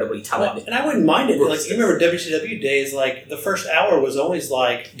incredibly talented. And I wouldn't mind it. Like, you remember WCW days, like, the first hour was always,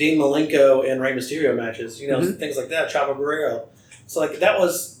 like, Dean Malenko and Rey Mysterio matches, things like that, Chavo Guerrero. So, like, that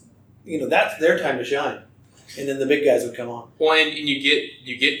was... that's their time to shine, and then the big guys would come on. Well, and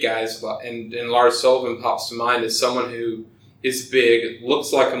you get guys, and Lars Sullivan pops to mind as someone who is big,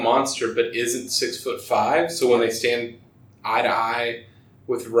 looks like a monster, but isn't 6'5". So when they stand eye to eye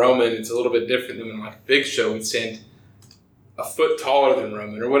with Roman, it's a little bit different than when like Big Show would stand a foot taller than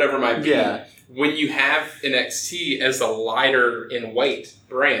Roman or whatever it might be. Yeah. When you have NXT as a lighter in weight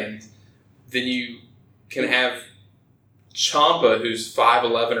brand, then you can have Ciampa, who's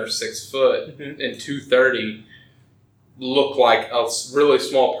 5'11" or 6 foot and 230, look like a really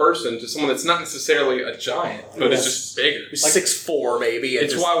small person to someone that's not necessarily a giant, but is just bigger. Like 6'4", maybe.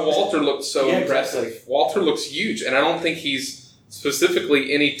 It's why Walter looks so impressive. Exactly. Walter looks huge, and I don't think he's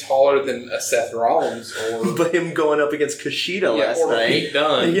specifically any taller than a Seth Rollins or but him going up against Kushida last or night. Pete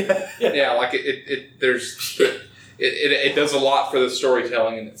Dunne. Yeah, like it does a lot for the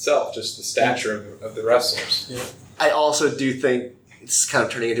storytelling in itself, just the stature of the wrestlers. Yeah. I also do think it's kind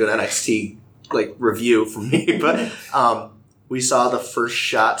of turning into an NXT review for me, but we saw the first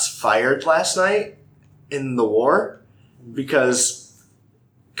shots fired last night in the War because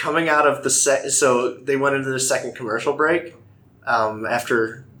coming out of the so they went into the second commercial break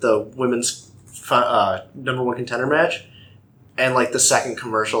after the women's number one contender match, and the second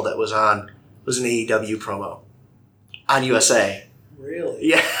commercial that was on was an AEW promo on USA. Really?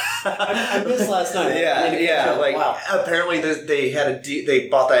 Yeah. I missed last night. Yeah. Wow. Apparently they had they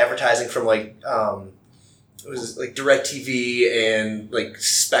bought the advertising from it was DirecTV and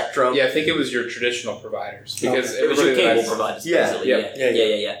Spectrum. Yeah, I think it was your traditional providers because it was your cable providers. Yeah.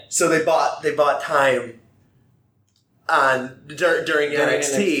 Yeah. So they bought time on during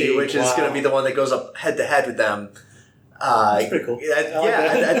NXT, which is going to be the one that goes up head to head with them. That's pretty cool.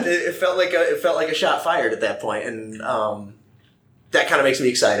 It felt like a shot fired at that point, and that kind of makes me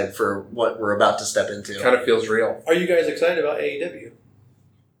excited for what we're about to step into. Kind of feels real. Are you guys excited about AEW?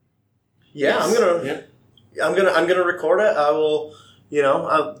 Yeah, yes. I'm gonna record it. I will,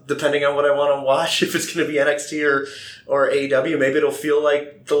 depending on what I want to watch, if it's going to be NXT or AEW, maybe it'll feel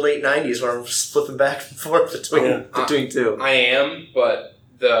like the late '90s where I'm flipping back and forth between two. I am, but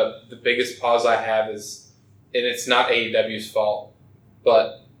the biggest pause I have is, and it's not AEW's fault,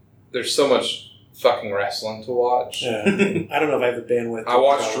 but there's so much fucking wrestling to watch. Yeah. I don't know if I have the bandwidth. I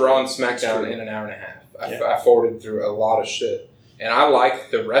watched Raw and SmackDown in an hour and a half. I forwarded through a lot of shit. And I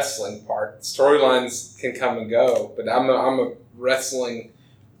like the wrestling part. Storylines can come and go, but I'm a wrestling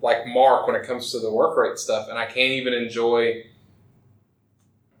like Mark when it comes to the work rate stuff, and I can't even enjoy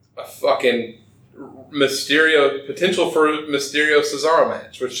a fucking potential for Mysterio Cesaro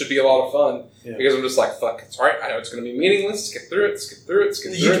match, which should be a lot of fun because I'm just like, fuck, it's alright, I know it's going to be meaningless, let's get through it.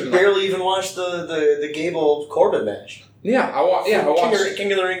 You could barely even watch the Gable Corbin match. I watched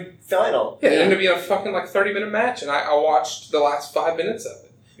King of the Ring final. Yeah, it ended up being a fucking 30-minute match, and I watched the last 5 minutes of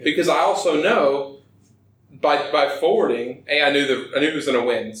it because I also know by forwarding, I knew who was going to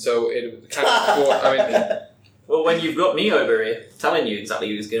win, so it kind of. Well, when you've got me over here telling you exactly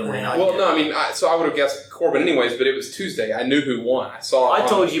who's going to win, I would have guessed Corbin anyways, but it was Tuesday. I knew who won. I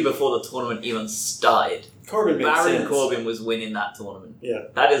told you before the tournament even started. Baron Corbin was winning that tournament. Yeah,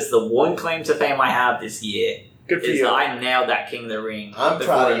 that is the one claim to fame I have this year. Good for you. That I nailed that King of the Ring. I'm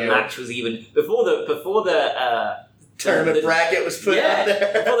proud of you. Before the match was even before the tournament bracket was put out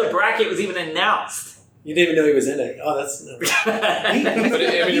there. Before the bracket was even announced. You didn't even know he was in it. Oh, that's no. But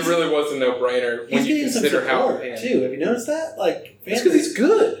it really was a no-brainer when you consider how too. Have you noticed that? Like, it's because he's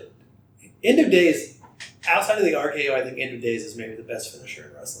good. End of Days, outside of the RKO, I think End of Days is maybe the best finisher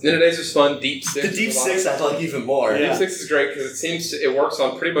in wrestling. End of Days was fun. Deep Six. The Deep Six I like even more. Deep Six is great because it works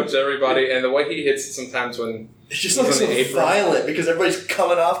on pretty much everybody, and the way he hits it sometimes when it just looks so violent because everybody's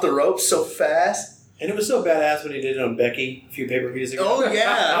coming off the ropes so fast. And it was so badass when he did it on Becky a few pay-per-views ago. Oh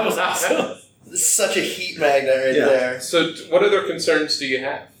yeah, that was awesome. Such a heat magnet there. So, what other concerns do you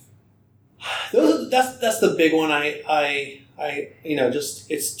have? That's the big one. I just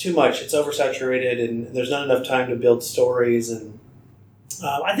it's too much. It's oversaturated, and there's not enough time to build stories. And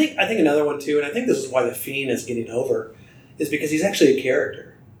I think another one too, and I think this is why the Fiend is getting over, is because he's actually a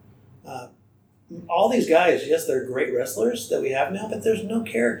character. All these guys, yes, they're great wrestlers that we have now, but there's no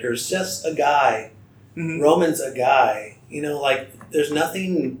characters. Just a guy. Mm-hmm. Roman's a guy. There's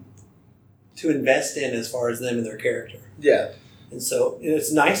nothing to invest in as far as them and their character. Yeah. And so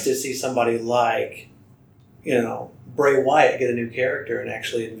it's nice to see somebody like, Bray Wyatt get a new character and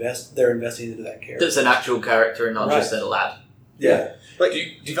actually they're investing into that character. That's an actual character and not just a lad. Yeah. Like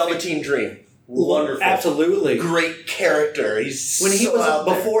Velveteen Dream. Wonderful. Absolutely. Great character.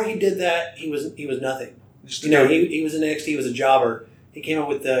 Before he did that, he was nothing. He was in NXT, he was a jobber. He came up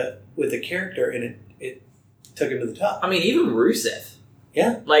with the character and it took him to the top. I mean, even Rusev.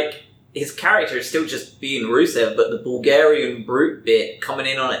 Yeah. His character is still just being Rusev, but the Bulgarian brute bit coming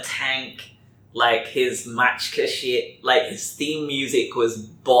in on a tank, his matchka shit, his theme music was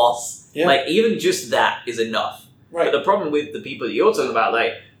boss. Yeah. Even just that is enough. Right. But the problem with the people that you're talking about,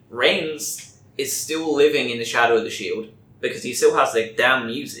 Reigns is still living in the shadow of the Shield because he still has the damn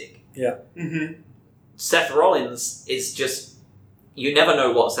music. Yeah. Mm-hmm. Seth Rollins is just, you never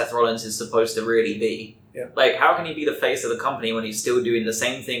know what Seth Rollins is supposed to really be. Yeah. How can he be the face of the company when he's still doing the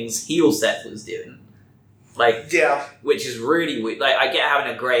same things heel Seth was doing? Which is really weird. I get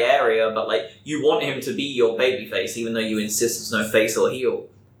having a grey area, but you want him to be your babyface, even though you insist there's no face or heel.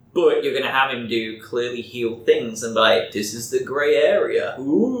 But you're going to have him do clearly heel things and be this is the grey area.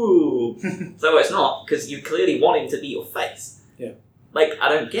 Ooh. So it's not, because you clearly want him to be your face. Yeah. I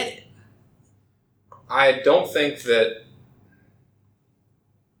don't get it. I don't think that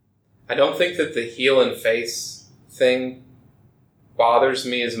the heel and face thing bothers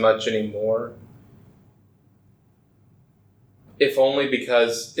me as much anymore. If only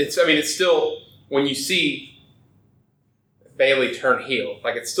because it's still, when you see Bayley turn heel,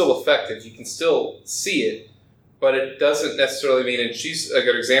 it's still effective. You can still see it, but it doesn't necessarily mean, and she's a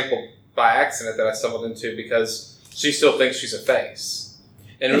good example by accident that I stumbled into because she still thinks she's a face.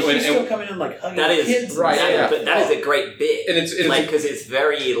 And she's still coming in hugging kids. Right, but that is a great bit. And it's because it's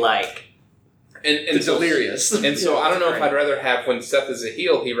very and it's delirious. And so I don't know if I'd rather have when Seth is a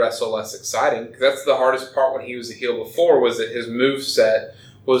heel, he wrestle less exciting. Because that's the hardest part when he was a heel before, was that his moveset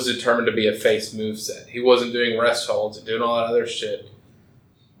was determined to be a face moveset. He wasn't doing rest holds and doing all that other shit.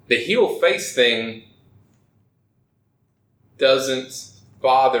 The heel face thing doesn't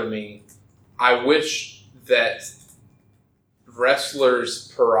bother me. I wish that wrestlers'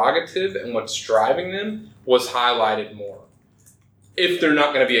 prerogative and what's driving them was highlighted more. If they're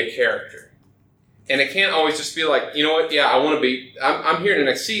not going to be a character. And it can't always just be you know what? Yeah, I want to be. I'm here in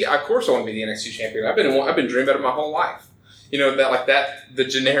NXT. Of course, I want to be the NXT champion. I've been dreaming about it my whole life. The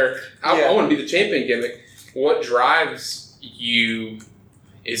generic. I want to be the champion gimmick. What drives you?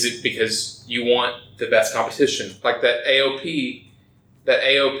 Is it because you want the best competition? That AOP. That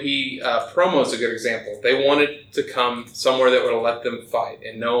AOP promo is a good example. They wanted to come somewhere that would have let them fight,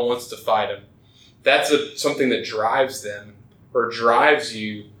 and no one wants to fight them. that's something that drives them or drives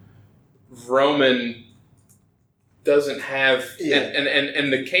you. Roman doesn't have,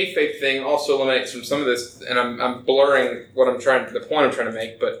 and the kayfabe thing also eliminates from some of this, and I'm blurring the point I'm trying to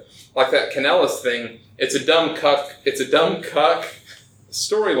make, but like that Kanellis thing, it's a dumb cuck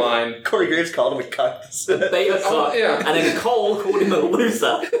storyline. Corey Graves called him a cuck. Beta cuck. Yeah. And then Cole called him a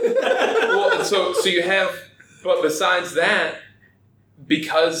loser. Well, so you have, but besides that,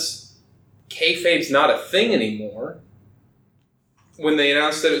 because kayfabe's not a thing anymore, when they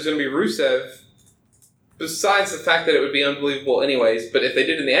announced that it was going to be Rusev, besides the fact that it would be unbelievable anyways, but if they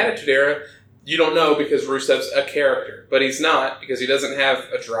did in the Attitude Era, you don't know because Rusev's a character. But he's not, because he doesn't have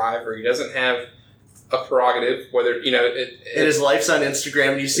a drive or he doesn't have a prerogative, whether, and his life's on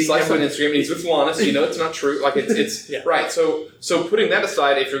Instagram, and you see his life's on Instagram, and he's with Lannis, it's not true. Like, it's Yeah. right. So putting that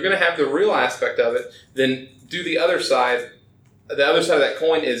aside, if you're going to have the real aspect of it, then do the other side. The other side of that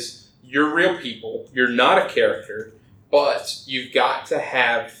coin is you're real people, you're not a character, but you've got to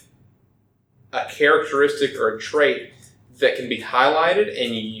have a characteristic or a trait that can be highlighted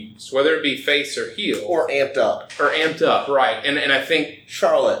and used, whether it be face or heel. or amped up. Right. And I think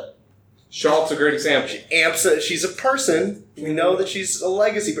Charlotte. Charlotte's a great example. She amps up. She's a person. We know that she's a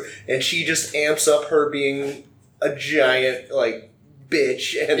legacy, and she just amps up her being a giant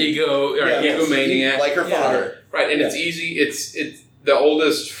bitch and Egomaniac, like her father. Right, and it's easy. It's the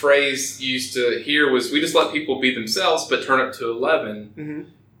oldest phrase you used to hear was, "We just let people be themselves, but turn it to 11." Mm-hmm.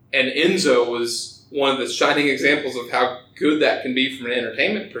 And Enzo was one of the shining examples of how good that can be from an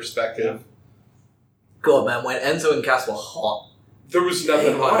entertainment perspective. God, man, when Enzo and Cass were hot. There was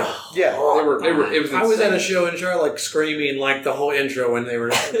nothing like it. Yeah, They were. It was. I was at a insane. show in Charlotte, screaming the whole intro when they were.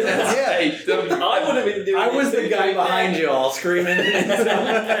 yeah. I would have been doing I was the guy behind you all screaming.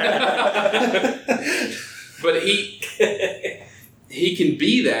 But he can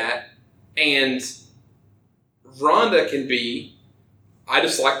be that, and Rhonda can be, I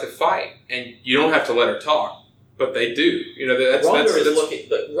just like to fight, and you don't have to let her talk, but they do.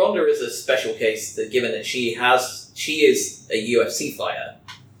 Rhonda is a special case, that given that she is a UFC fighter,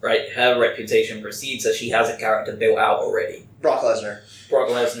 right? Her reputation precedes her. She has a character built out already. Brock Lesnar. Brock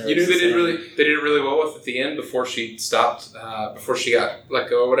Lesnar. You know, they did it really well with at the end before she stopped, before she got let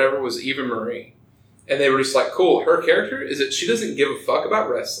go or whatever, was Eva Marie. And they were just like, cool, her character is that she doesn't give a fuck about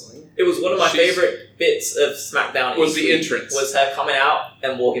wrestling. It was one of my favorite bits of SmackDown. Was the entrance. Was her coming out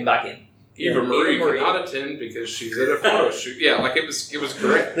and walking back in. Eva Marie cannot attend because she's at a photo shoot. Yeah, it was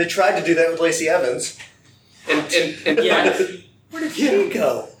great. They tried to do that with Lacey Evans. And Yeah. Where did she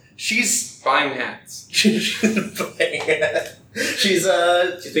go? She's buying hats. she's been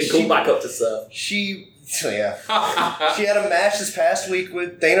called back up to surf. She had a match this past week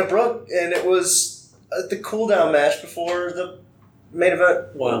with Dana Brooke, and it was the cool-down match before the main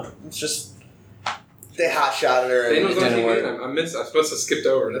event. Wow. It's just they hot-shotted her. Dana And was it on didn't work. TV. I supposed to have skipped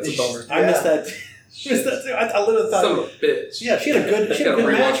over. That's a bummer. I missed that. Missed that too. I literally thought. Son of a bitch. Yeah, she had a good Gotta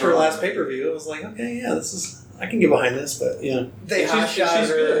rewatch match for her her. last pay-per-view. It was like, okay, yeah, I can get behind this, but yeah. They She's hot-shotted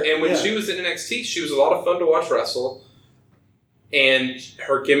her. good. And when Yeah. she was in NXT, she was a lot of fun to watch wrestle. And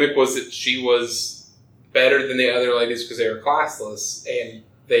her gimmick was that she was better than the other ladies because they were classless. And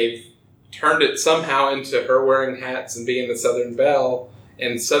they've turned it somehow into her wearing hats and being the Southern Belle.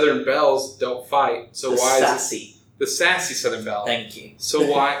 And Southern Belles don't fight. So why sassy. is it the sassy Southern Belle? Thank you. So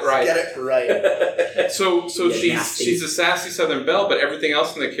why, right. Get it right. So Yeah, nasty. she's a sassy Southern Belle, but everything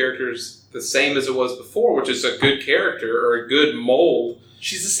else in the character is the same as it was before, which is a good character or a good mold.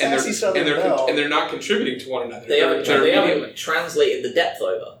 She's a sassy Southern and Belle. they're not contributing to one another. They They're haven't immediately- translated the depth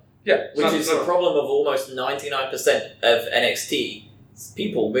over, Yeah, which is the problem of almost 99% of NXT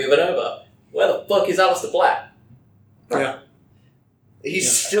people moving over. Where the fuck is Aleister Black?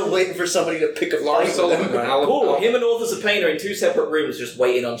 He's still waiting for somebody to pick up Lars Lars Sullivan. Cool. Him and Authors of Pain are in two separate rooms, just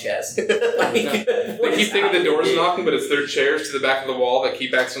waiting on chairs. They keep thinking the door's knocking, but it's their chairs to the back of the wall that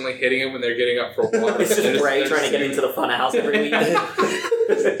keep accidentally hitting it when they're getting up for water. It's just And Bray they're trying to get into the fun house every week.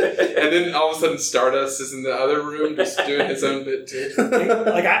 And then all of a sudden Stardust is in the other room just doing his own bit too.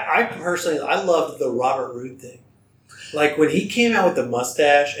 I personally, I loved the Robert Roode thing. Like when he came out with the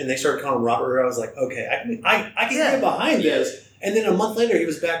mustache and they started calling him Robert Roode, I was like, okay, I can get behind this. And then a month later, he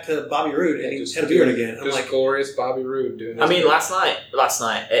was back to Bobby Roode and he had a beard again. I'm Just like, glorious Bobby Roode doing his I mean, bit. last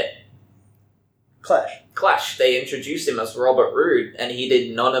night at Clash. They introduced him as Robert Roode, and he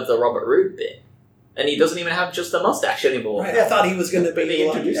did none of the Robert Roode bit. And he doesn't even have just a mustache anymore. right, I thought he was going to be. They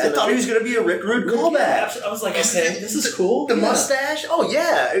introduced I thought he was going to be a Rick Rude callback. I was like, okay, this is cool. The Yeah. mustache? Oh,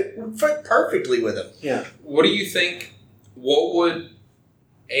 yeah. It fit perfectly with him. Yeah. What do you think? What would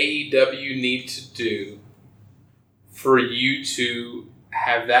AEW need to do for you to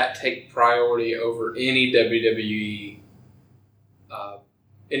have that take priority over any WWE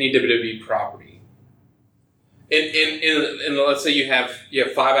property. In let's say you have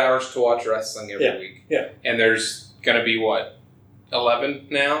 5 hours to watch wrestling every week. Yeah. And there's gonna be 11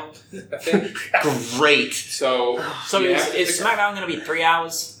 now, I think. Great. So is SmackDown going to be 3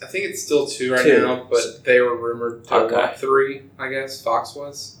 hours? I think it's still 2 right 2. now, but they were rumored to 3, I guess. Fox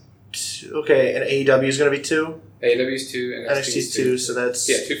was. Okay, and AEW is going to be 2? AEW's 2, and NXT's 2, so that's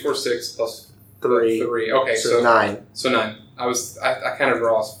 246 plus 3. 3. Okay, so 9. So 9. I kind of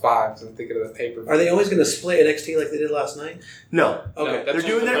draw as 5 because I'm thinking of the paper. Are they always going to split NXT like they did last night? No. Okay. No, They're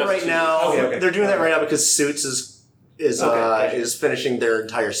doing that right now. Okay. They're doing that right now because Suits is finishing their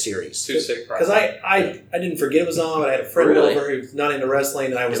entire series. Because I didn't forget it was on, but I had a friend over who's not into wrestling,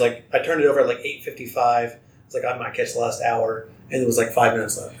 and I was like, I turned it over at like 8:55. I was like, I might catch the last hour, and it was like 5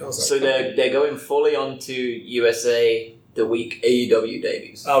 minutes left. I was like, so they're going fully onto USA the week AEW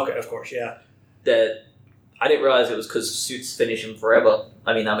debuts. Okay, of course, yeah. I didn't realize it was because Suits finishing forever.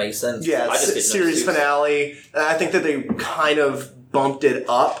 I mean, that makes sense. Yeah, I just didn't know series Suits. finale. I think that they kind of bumped it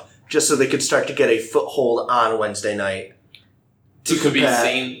up just so they could start to get a foothold on Wednesday night. To be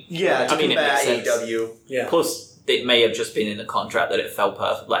seen. Yeah, to I mean, it combat makes sense. AEW. Yeah. Plus, it may have just been in the contract that it fell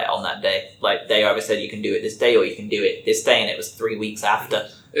perfect on that day. Like, they either said you can do it this day or you can do it this day, and it was 3 weeks after.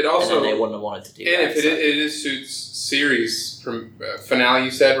 It also, and then they wouldn't have wanted to do that. And if it is Suits series from finale,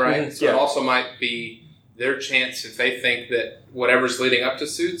 you said, right? Mm-hmm. So it also might be their chance if they think that whatever's leading up to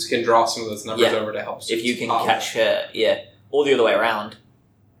Suits can draw some of those numbers over to help Suits. If you can pop. catch or the other way around.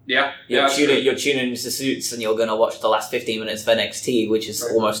 Yeah. You're tuning into Suits and you're going to watch the last 15 minutes of NXT, which is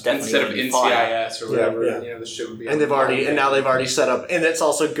almost definitely instead of gonna be NCIS or whatever. Yeah. The shit would be. And now they've already set up, and it's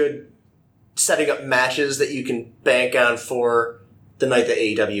also good setting up matches that you can bank on for the night that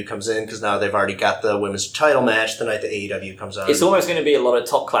AEW comes in, because now they've already got the women's title match the night that AEW comes on. It's almost going to be a lot of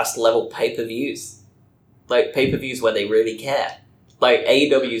top class level pay-per-views. Like pay-per-views where they really care. Like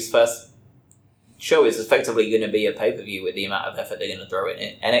AEW's first show is effectively going to be a pay-per-view with the amount of effort they're going to throw in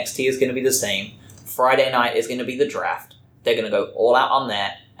it. NXT is going to be the same. Friday night is going to be the draft. They're going to go all out on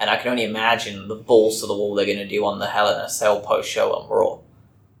that, and I can only imagine the balls to the wall they're going to do on the Hell in a Cell post-show on Raw.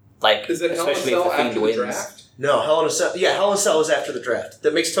 Like, is it Hell in a especially Cell if the Fiend after the wins. draft? No, Hell in a Cell. Yeah, Hell in a Cell is after the draft.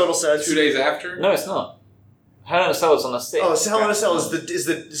 That makes total sense. 2 days after? No, it's not. Hell in a Cell is on the 6th. Oh, so Hell in a Cell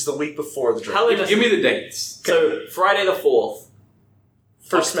is the week before the draft. Hell in a Give me the dates. So, Friday the 4th.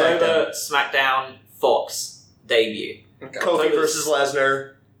 For October, SmackDown, Fox, debut. Okay. Kofi versus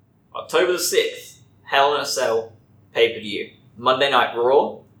Lesnar. October the 6th, Hell in a Cell, pay-per-view. Monday night,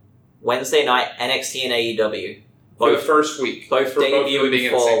 Raw. Wednesday night, NXT and AEW. For the first week. Both for both of them debuting being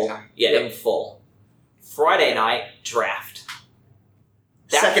in at the same full. time. Yeah, in full. Friday night, draft.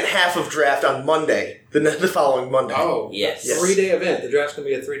 Second half of draft on Monday. The following Monday. Oh. Yes. 3-day event. The draft's going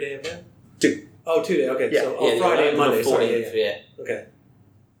to be a 3-day event? 2. Oh, 2 day. Okay. Yeah. So Yeah, Friday and Monday. the Sorry. 14th, Yeah. Okay.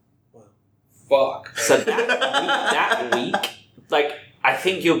 Fuck. So that week, like, I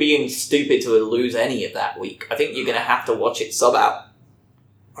think you're being stupid to lose any of that week. I think you're going to have to watch it sub out.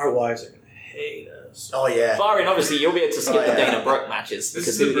 Our wives are going to hate us. Oh, yeah. Barring, obviously, you'll be able to skip Oh, the yeah. Dana Brooke matches. This because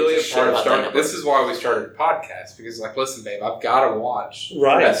is the who gives a brilliant shit part of about starting. Dana Brooke? This is why we started a podcast, because, like, listen, babe, I've got to watch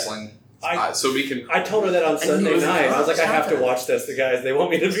Right. wrestling so we can. I told her that on Sunday was night. I was like, I have to confident. watch this. The guys, they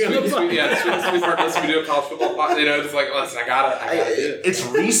want me to be on the podcast. Yeah, we start listening to a college football podcast. It's like, listen, I gotta do it. It's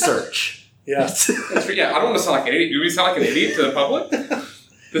research. Yeah. I don't want to sound like an idiot. Do we sound like an idiot to the public?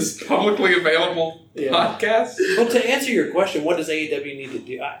 This publicly available podcast? Well, to answer your question, what does AEW need to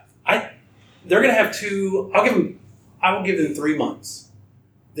do? They're going to have 2. I will give them 3 months.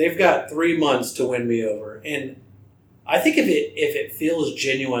 They've got 3 months to win me over, and I think if it feels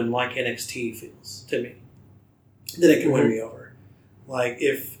genuine like NXT feels to me, then it can win me over. Like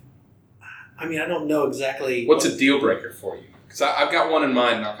I don't know exactly. What's a deal breaker for you? Because I've got one in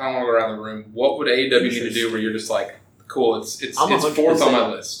mind, and I kind of want to go around the room. What would AEW need to do where you're just like, cool, it's I'm 4th on my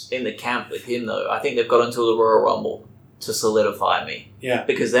list? In the camp with him, though, I think they've got until the Royal Rumble to solidify me. Yeah.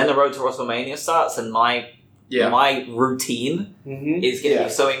 Because then the road to WrestleMania starts, and my routine is going to be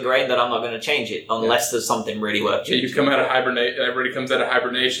so ingrained that I'm not going to change it unless there's something really worth changing. You come out of hibernation. Everybody comes out of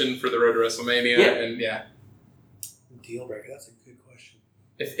hibernation for the road to WrestleMania, and Deal breaker. That's a good question.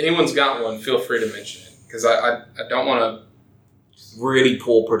 If anyone's got one, feel free to mention it, because I don't want to Really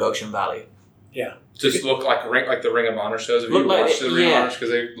poor production value. Yeah. just look like the Ring of Honor shows. Have Look you like watched it, the Ring of yeah. Honor? Because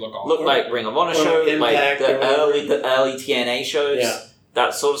they look awful. Look like Ring of Honor Or shows, like Impact or the early TNA shows, Yeah.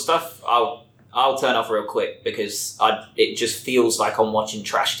 that sort of stuff. I'll turn off real quick because it just feels like I'm watching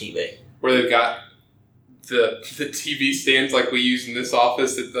trash TV. Where they've got the TV stands like we use in this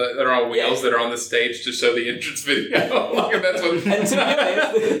office that are on wheels that are on the stage to show the entrance video. Like, that's what. And to be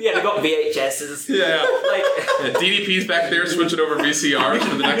honest, yeah, they got VHSs. Yeah. Like DDP's back there switching over VCRs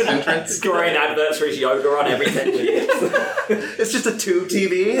for the next entrance. Scoring adverts for his yoga on every 10 minutes. It's just a tube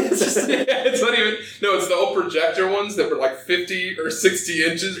TV. It's just it's not even. No, it's the old projector ones that were like 50 or 60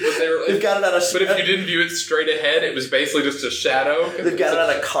 inches, but they were. they've got it on a. But if you didn't view it straight ahead, it was basically just a shadow. They've got it on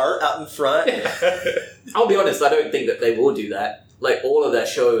a cart out in front. I'll be honest, I don't think that they will do that. Like, all of their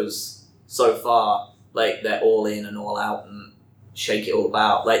shows so far, like, they're all in and all out and shake it all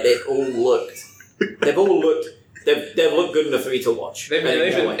about. Like, they've looked good enough for me to watch. And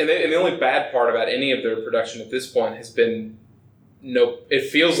the only bad part about any of their production at this point has been, it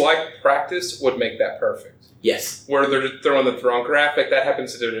feels like practice would make that perfect. Yes. Where they're just throwing the wrong graphic, that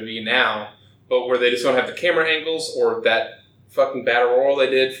happens to WWE now, but where they just don't have the camera angles, or that fucking Battle Royal they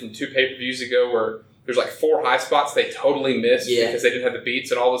did from 2 pay-per-views ago where there's like 4 high spots they totally missed because they didn't have the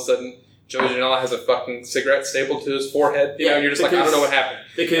beats, and all of a sudden Joey Janela has a fucking cigarette stapled to his forehead. You know, and you're just like, I don't know what happened.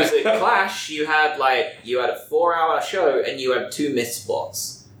 Because at Clash, you had a 4-hour show and you had 2 missed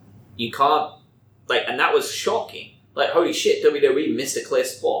spots. You can't, and that was shocking. Like, holy shit, WWE missed a clear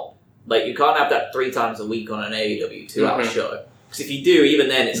spot. Like, you can't have that 3 times a week on an AEW 2-hour show. Because if you do, even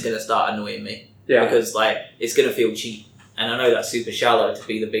then it's going to start annoying me. Yeah. Because, it's going to feel cheap. And I know that's super shallow to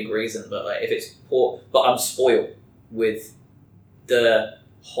be the big reason, but if it's poor, but I'm spoiled with the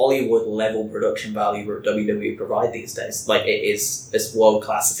Hollywood level production value that WWE provide these days. Like, it is as world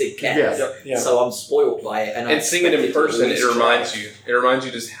class as it gets. Yeah. So I'm spoiled by it, and seeing it in person, it reminds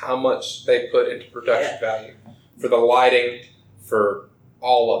you just how much they put into production value for the lighting, for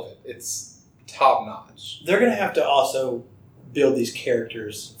all of it. It's top notch. They're going to have to also build these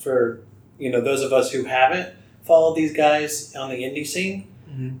characters for those of us who haven't followed these guys on the indie scene.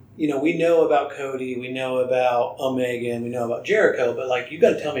 Mm-hmm. We know about Cody, we know about Omega, and we know about Jericho, but you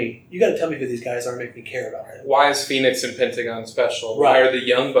got to tell me who these guys are and make me care about them. Why is Phoenix and Pentagon special? Right. Why are the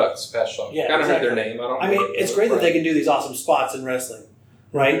Young Bucks special? Yeah, I exactly. heard their name. I mean, it's great that they can do these awesome spots in wrestling,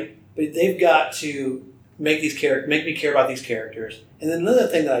 right? But they've got to make me care about these characters. And then another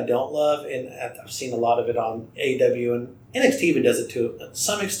thing that I don't love, and I've seen a lot of it on AEW, and NXT even does it to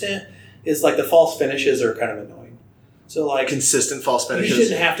some extent, is the false finishes are kind of annoying. So consistent false finishes. You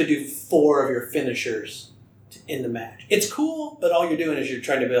shouldn't have to do 4 of your finishers in the match. It's cool, but all you're doing is you're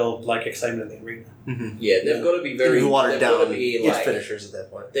trying to build excitement in the arena. Mm-hmm. Yeah, they've got to be very watered down. Finishers at that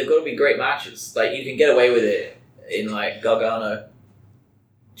point. They've got to be great matches. You can get away with it in Gargano,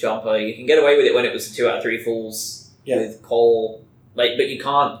 Ciampa. You can get away with it when it was 2 out of 3 falls with Cole. But you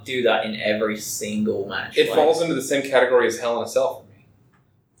can't do that in every single match. It falls into the same category as Hell in a Cell for me.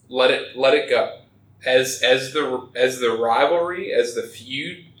 Let it go. As the rivalry, as the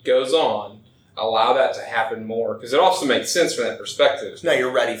feud goes on, allow that to happen more, because it also makes sense from that perspective. Now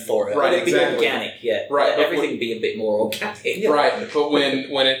you're ready for it, right? Let it Exactly. be organic, right? Let everything be a bit more organic, right? But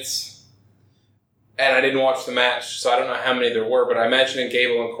when it's, and I didn't watch the match, so I don't know how many there were, but I imagine in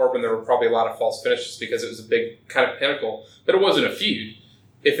Gable and Corbin there were probably a lot of false finishes because it was a big kind of pinnacle, but it wasn't a feud.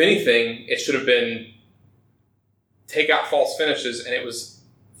 If anything, it should have been take out false finishes, and it was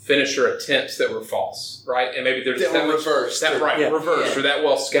finisher attempts that were false, right? And maybe there's that were reversed, reversed, or that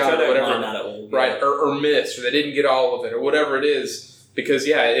well scouted, or whatever, right? Or missed, or they didn't get all of it, or whatever it is. Because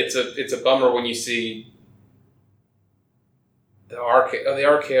it's a bummer when you see the RKO. The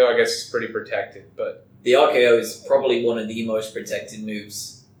RKO, I guess, is pretty protected, but the RKO is probably one of the most protected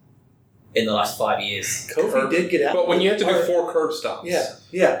moves in the last 5 years. Kofi did get out, but when you have to do 4 curb stomps,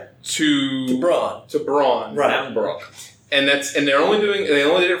 to Braun, right, and Brock. And they only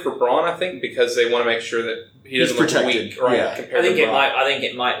did it for Braun, I think, because they want to make sure that he doesn't look weak, right? Yeah. I think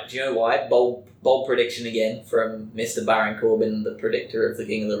it might. Do you know why? Bold prediction again from Mr. Baron Corbin, the predictor of the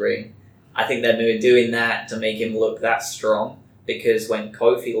King of the Ring. I think they're doing that to make him look that strong, because when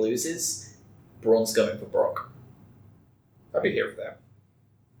Kofi loses, Braun's going for Brock. I'd be here for that.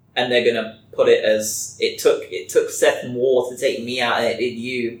 And they're gonna put it as it took Seth more to take me out than it did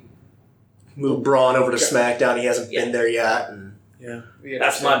you. Move Braun over to SmackDown. He hasn't been there yet. And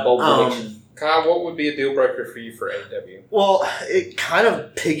that's my bold prediction. Kyle, what would be a deal breaker for you for AEW? Well, it kind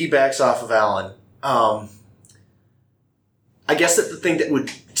of piggybacks off of Alan. I guess that the thing that would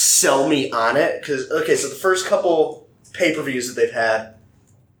sell me on it, so the first couple pay-per-views that they've had,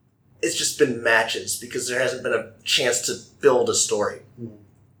 it's just been matches because there hasn't been a chance to build a story.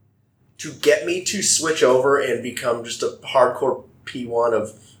 To get me to switch over and become just a hardcore P1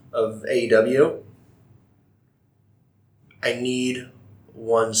 of AEW, I need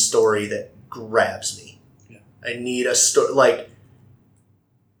one story that grabs me. Yeah. I need a story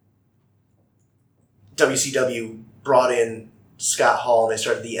WCW brought in Scott Hall and they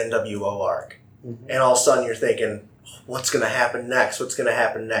started the NWO arc. Mm-hmm. And all of a sudden you're thinking, what's going to happen next? What's going to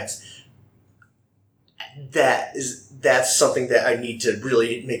happen next? That's something that I need to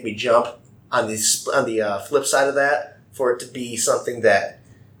really make me jump on the flip side of that, for it to be something that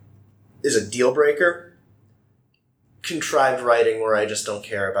is a deal breaker. Contrived writing where I just don't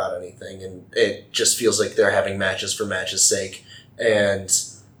care about anything, and it just feels like they're having matches for matches' sake, and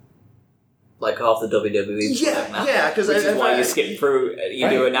like half the WWE. Yeah, because which is why you skip through. You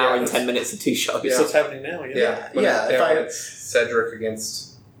do an hour and 10 minutes of 2 shows. It's what's happening now. It's Cedric against.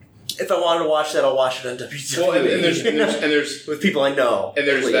 If I wanted to watch that, I'll watch it on WWE. Well, and there's with people I know. And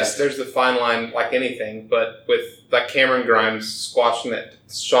there's the fine line, like anything, but with like Cameron Grimes squashing that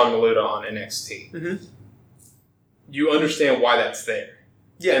Sean Maluta on NXT, Mm-hmm. you understand why that's there.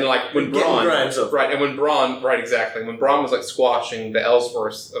 Yeah, and like when Braun, right, and when Braun, right, exactly, when Braun was like squashing the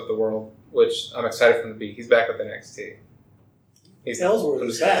Ellsworths of the world, which I'm excited for him to be. He's back with NXT. Ellsworth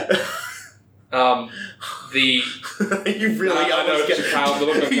is back. You really almost get Chicago,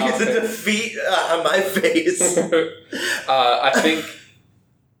 the the defeat on my face. I think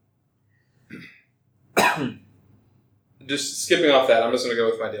just skipping off that, I'm just going to go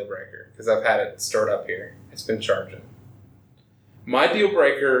with my deal breaker because I've had it stored up here. It's been charging. My deal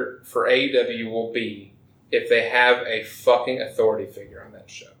breaker for AEW will be if they have a fucking authority figure on that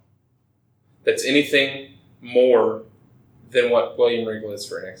show that's anything more than what William Regal is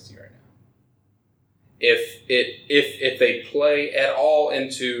for NXT right now. If they play at all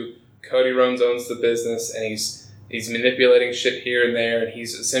into Cody Rhodes owns the business and he's manipulating shit here and there and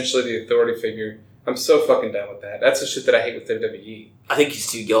he's essentially the authority figure, I'm so fucking done with that. That's the shit that I hate with WWE. I think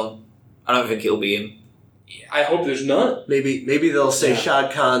he's too young. I don't think it'll be him. I hope there's none. Maybe they'll say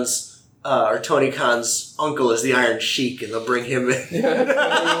Shad Khan's or Tony Khan's uncle is the Iron Sheik and they'll bring him in.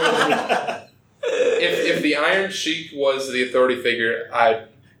 If the Iron Sheik was the authority figure,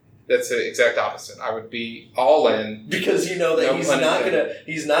 that's the exact opposite. I would be all in because you know that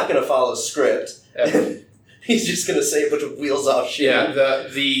he's not gonna follow script. He's just gonna say a bunch of wheels off shit. Yeah,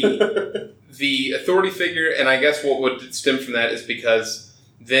 the authority figure, and I guess what would stem from that is because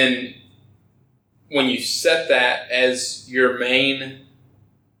then when you set that as your main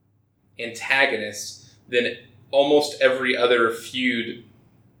antagonist, then almost every other feud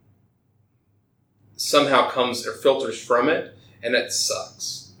somehow comes or filters from it, and that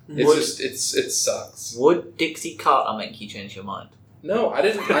sucks. It sucks. Would Dixie Carter make you change your mind? No, I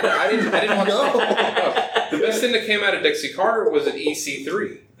didn't want to. No. The best thing that came out of Dixie Carter was an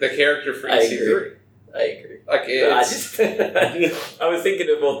EC3, the character for EC3. I agree. Like I was thinking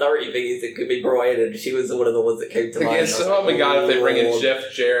of authority figures. It could be Brian, and she was one of the ones that came to mind. So help me God if they bring in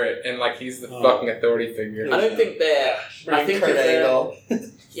Jeff Jarrett and like he's the fucking authority figure. I don't think they're. I think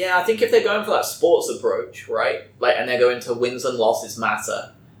I think if they're going for that sports approach, right? Like, and they're going to wins and losses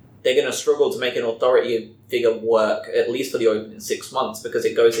matter, they're going to struggle to make an authority figure work at least for the opening 6 months because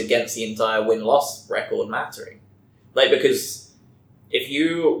it goes against the entire win-loss record mattering. Like, because if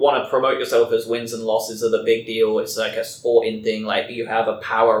you want to promote yourself as wins and losses are the big deal, it's like a sporting thing, like you have a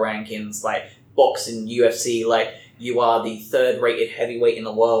power rankings, like boxing, UFC, like you are the 3rd rated heavyweight in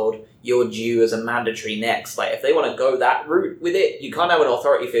the world, you're due as a mandatory next. Like, if they want to go that route with it, you can't have an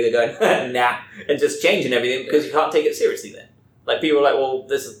authority figure going, nah, and just changing everything because you can't take it seriously then. Like, people are like, well,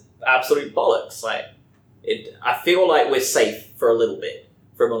 this is absolute bollocks. Like, I feel like we're safe for a little bit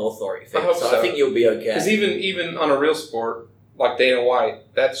from an authority figure, so I think you'll be okay. Because even on a real sport, like Dana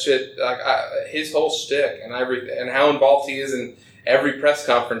White, that shit, like his whole shtick and everything, and how involved he is in every press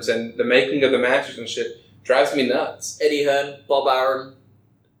conference and the making of the matches and shit drives me nuts. Eddie Hearn, Bob Arum,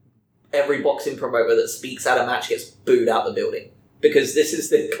 every boxing promoter that speaks at a match gets booed out the building because this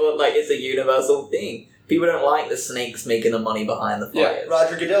is it's a universal thing. People don't like the snakes making the money behind the fighters. Yeah,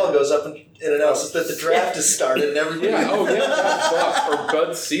 Roger Goodell goes up and announces that the draft has started and everybody... Or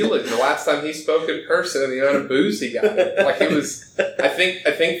Bud Selig, the last time he spoke in person and the amount of booze he got. Like, it was... I think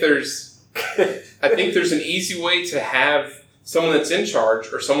there's an easy way to have someone that's in charge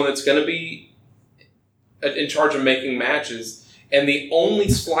or someone that's going to be in charge of making matches, and the only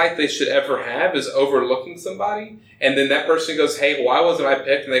slight they should ever have is overlooking somebody, and then that person goes, hey, why wasn't I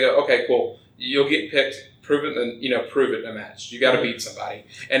picked? And they go, okay, cool. You'll get picked, prove it in a match. You got to beat somebody.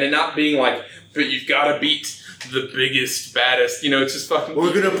 And it not being like, but you've got to beat the biggest, baddest, it's just fucking...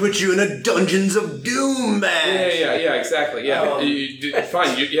 We're going to put you in a Dungeons of Doom match. Yeah, exactly. Yeah.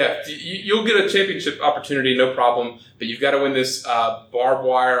 Fine. You'll get a championship opportunity, no problem, but you've got to win this barbed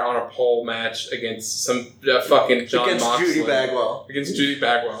wire on a pole match against some fucking John Moxley. Against Judy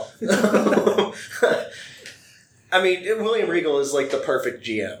Bagwell. I mean, William Regal is like the perfect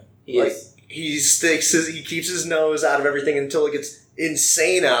GM. He is. he keeps his nose out of everything until it gets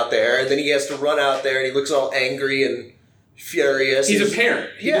insane out there, and then he has to run out there, and he looks all angry and furious. He's a parent.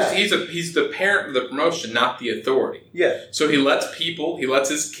 Yeah. He's the parent of the promotion, not the authority. Yeah. So he lets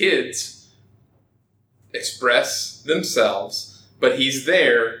his kids express themselves, but he's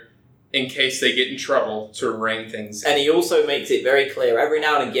there in case they get in trouble to rein things in. And he also makes it very clear, every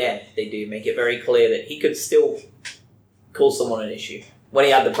now and again, they do make it very clear that he could still call someone an issue. When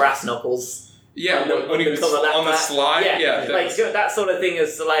he had the brass knuckles. Yeah, when he was on the slide. Yeah, like that sort of thing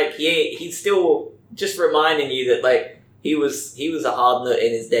is like, he's still just reminding you that, like, he was a hard nut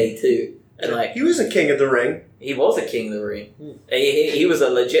in his day too. And like, he was a king of the ring. He was a king of the ring. He was a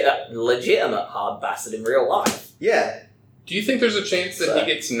legitimate hard bastard in real life. Yeah. Do you think there's a chance that he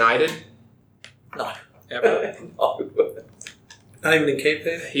gets knighted? No. Ever? No. Not even in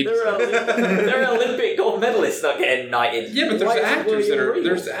kayfabe? They're Olympic gold medalists not getting knighted. Yeah, but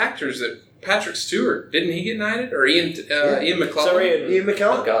there's actors that Patrick Stewart, didn't he get knighted? Or Ian McKellen? Sorry, Ian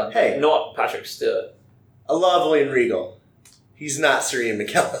McKellen? Oh God. Hey. Not Patrick Stewart. I love William Regal. He's not Sir Ian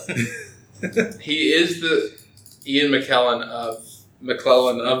McKellen. He is the Ian McKellen of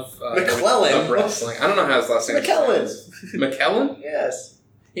wrestling. I don't know how his last name is. McKellen? Yes.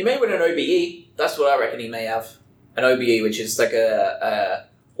 He may win an OBE. That's what I reckon he may have. An OBE, which is like a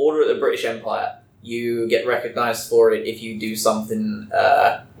Order of the British Empire. You get recognised for it if you do something.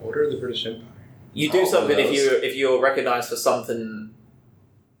 Order of the British Empire. You do something if you're recognised for something.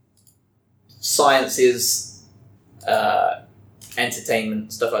 Sciences,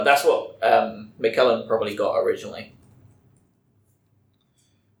 entertainment, stuff like that. That's what McKellen probably got originally.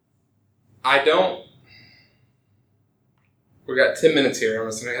 We got 10 minutes here. I'm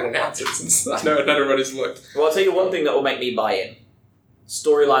just going to announce it since I know not everybody's looked. Well, I'll tell you one thing that will make me buy in.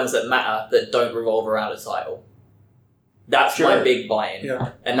 Storylines that matter that don't revolve around a title. That's my big buy-in.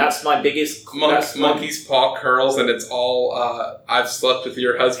 Yeah. And that's my biggest... Monkey's paw curls and it's all, I've slept with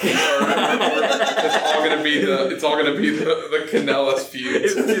your husband. It's all going to be the Canellas feud.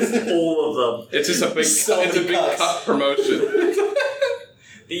 It's just all of them. It's just a big cut promotion.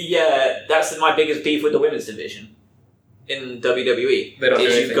 That's my biggest beef with the women's division in WWE. They don't do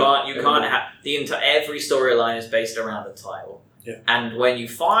anything. You can't have every storyline is based around a title. Yeah. And when you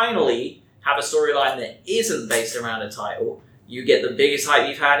finally have a storyline that isn't based around a title, you get the biggest hype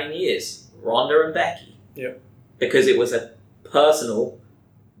you've had in years. Ronda and Becky. Yep. Because it was a personal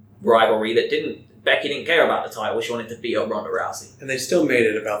rivalry that Becky didn't care about the title. She wanted to beat up Ronda Rousey. And they still made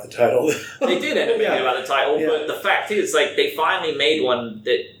it about the title. They did end up making it about the title, but the fact is, like, they finally made one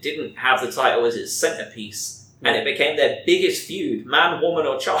that didn't have the title as its centerpiece, and it became their biggest feud, man, woman,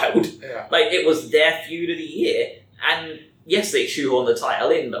 or child. Yeah. Like, it was their feud of the year, and yes, they shoehorned the title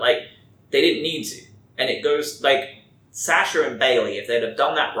in, but, like, they didn't need to. And it goes, like, Sasha and Bayley, if they'd have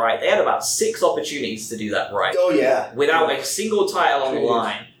done that right, they had about 6 opportunities to do that right. Oh, yeah. Without a single title on the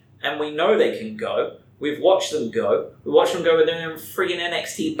line. And we know they can go. We've watched them go. We watched them go with them friggin'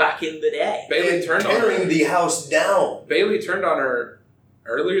 NXT back in the day. Bayley turned on her. Tearing the house down. Bayley turned on her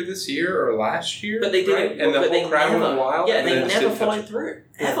earlier this year or last year. But they didn't. Right? And the whole crowd went wild. Yeah, they never followed through.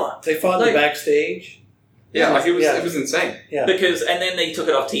 Ever. They fought the backstage. Yeah, like it was insane. Yeah. And then they took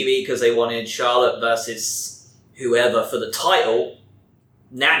it off TV because they wanted Charlotte versus whoever for the title,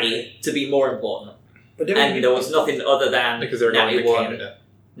 Natty, to be more important. And there was nothing other than because they're going to Canada.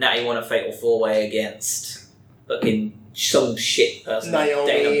 Natty won a fatal 4-way against fucking some shit person, Naomi,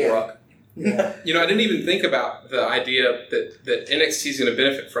 Dana Brooke. Yeah. You know, I didn't even think about the idea that NXT is going to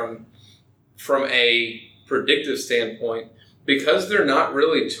benefit from a predictive standpoint because they're not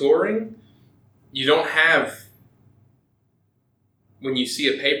really touring. You don't have, when you see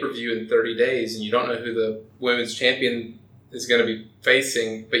a pay-per-view in 30 days and you don't know who the women's champion is going to be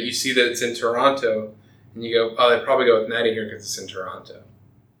facing, but you see that it's in Toronto, and you go, oh, they'd probably go with Natty here because it's in Toronto.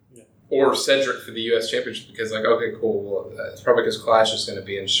 Yeah. Or Cedric for the U.S. Championship because, like, okay, cool, well, it's probably because Clash is going to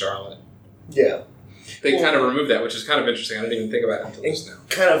be in Charlotte. Yeah. They kind of removed that, which is kind of interesting. I didn't even think about it until just now.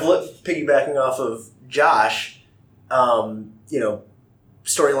 Kind of piggybacking off of Josh,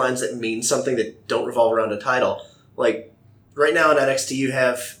 storylines that mean something that don't revolve around a title. Like, right now in NXT you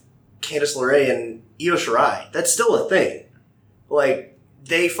have Candice LeRae and Io Shirai. That's still a thing. Like,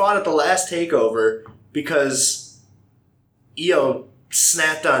 they fought at the last TakeOver because Io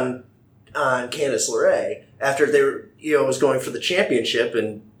snapped on Candice LeRae after Io was going for the championship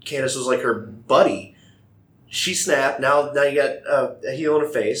and Candice was like her buddy. She snapped. Now you got a heel and a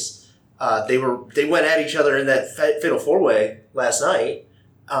face. They went at each other in that fatal 4-way last night.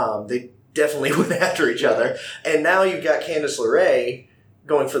 They definitely went after each other. And now you've got Candice LeRae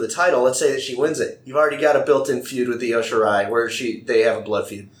going for the title, let's say that she wins it. You've already got a built-in feud with the Io Shirai where they have a blood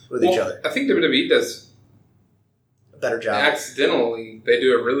feud with each other. I think WWE does A better job. accidentally. They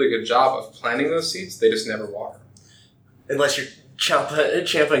do a really good job of planning those seats. They just never walk them. Unless you're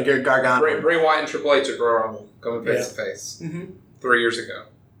Ciampa and Gargano. Bray Wyatt and Triple H at Royal Rumble going face to face 3 years ago,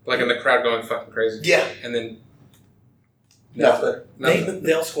 and the crowd going fucking crazy. Yeah, and then nothing.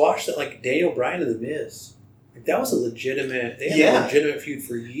 They'll squash that, like Daniel Bryan and The Miz. Like, that was a legitimate. They had a legitimate feud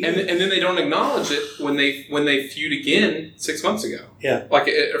for years. And then they don't acknowledge it when they feud again 6 months ago. Yeah, like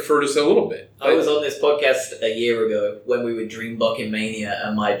for just a little bit. I was on this podcast a year ago when we were dreambucking Mania,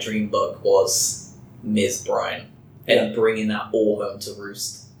 and my dreambuck was Miz Bryan and bringing that all home to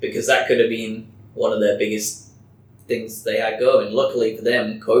roost, because that could have been one of their biggest things they had going. Luckily for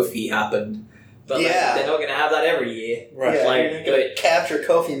them, Kofi happened. But they're not going to have that every year. Right. Yeah, like, you're going to capture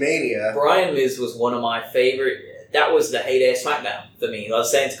Kofi Mania. Bryan Miz was one of my favorite. That was the heyday of SmackDown for me. I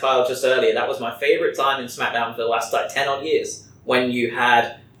was saying to Kyle just earlier, that was my favorite time in SmackDown for the last 10 odd years, when you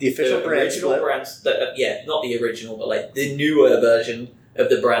had the official brand original split. brands. Not the original, but like the newer version of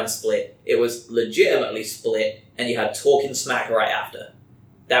the brand split. It was legitimately split, and you had Talking Smack right after.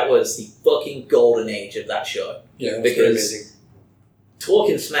 That was the fucking golden age of that show. Yeah, it was because amazing.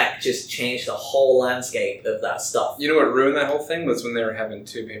 Talking Smack just changed the whole landscape of that stuff. You know what ruined that whole thing was when they were having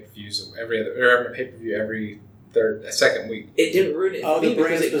 2 pay-per-views every pay-per-view every second week. It didn't ruin it for me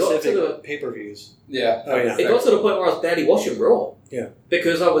because it got to the pay-per-views. Yeah. Oh yeah. It got to the point where I was barely watching Raw. Yeah.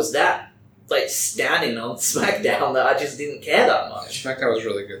 Because I was that standing on SmackDown that I just didn't care that much. SmackDown was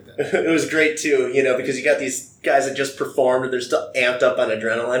really good then. It was great too, because you got these guys that just performed and they're still amped up on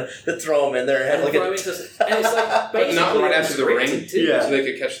adrenaline to throw them in there and have and it's like but not right after the ring, too. Yeah. so they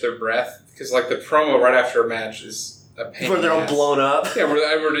could catch their breath. Because like the promo right after a match is a pain. where they're all blown up. Yeah,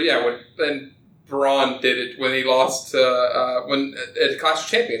 when Braun did it when he lost at Clash of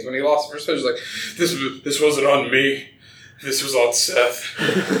Champions, when he lost the first match, he was like, this wasn't on me. This was on Seth.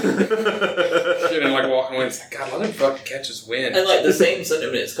 And walking away, it's like, God, let him fucking catch his win. And the same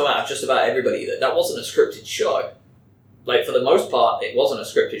sentiments come out of just about everybody that wasn't a scripted show. For the most part, it wasn't a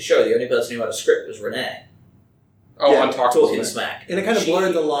scripted show. The only person who had a script was Renee. Oh, on Talking Smack. And it kind of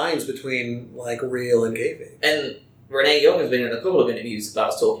blurred the lines between real and kayfabe. And Renee Young has been in a couple of interviews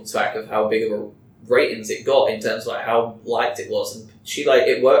about Talking Smack of how big of a ratings it got in terms of how liked it was, and she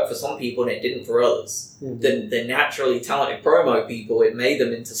it worked for some people and it didn't for others. The naturally talented promo people, it made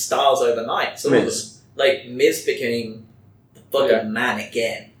them into stars overnight. Some of them, Miz became the fucking man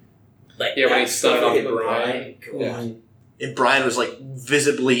again. When he stunned on Bryan. And Bryan was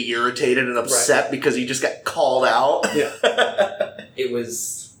visibly irritated and upset because he just got called out. Yeah. I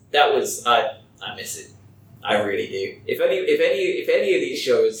miss it. I really do. If any of these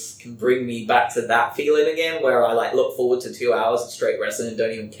shows can bring me back to that feeling again, where I look forward to 2 hours of straight wrestling and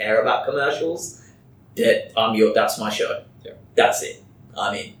don't even care about commercials, that's my show. Yeah. That's it.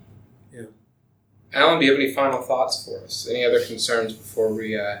 I'm in. Yeah. Alan, do you have any final thoughts for us? Any other concerns before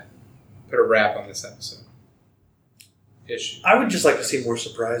we put a wrap on this episode? I would just like to see more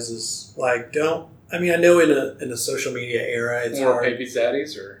surprises. I know in a social media era, it's more hard. baby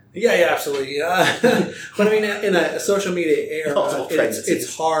zaddies or. Yeah, absolutely. But in a social media era,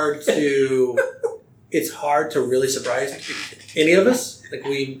 it's hard to really surprise any of us.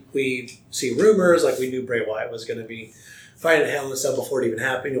 We see rumors, we knew Bray Wyatt was going to be fighting at Hell in a Cell before it even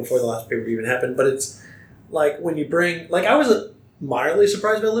happened, before the last pay-per-view even happened. But it's when you bring, I was mildly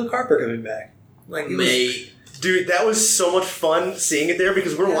surprised by Luke Harper coming back. Dude, that was so much fun seeing it there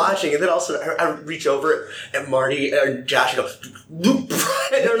because we're watching, and then also I reach over at Marty or Josh and go, Luke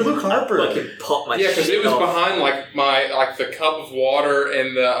Harper. I fucking pop my because it was off. behind my the cup of water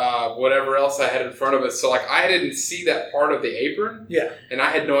and the whatever else I had in front of it. So I didn't see that part of the apron. Yeah. And I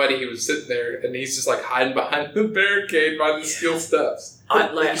had no idea he was sitting there, and he's just hiding behind the barricade by the steel steps.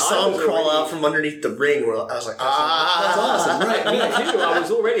 You saw him crawl out from underneath the ring. Where I was like, that's awesome, right? Me too. I was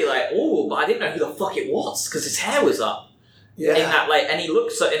already but I didn't know who the fuck it was because his hair was up. Yeah. And he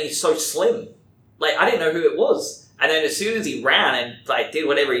looked and he's so slim. I didn't know who it was. And then as soon as he ran and did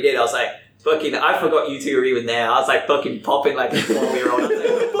whatever he did, I was like, fucking, I forgot you two were even there. I was fucking popping like a 12-year-old. I was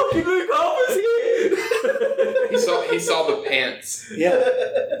like, fucking Luke Harper's here. He saw the pants. Yeah.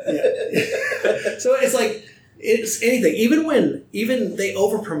 So it's anything. Even they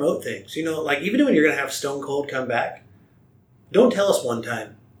over promote things, even when you're gonna have Stone Cold come back, don't tell us one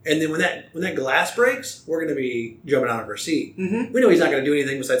time. And then when that glass breaks, we're gonna be jumping out of our seat. Mm-hmm. We know he's not gonna do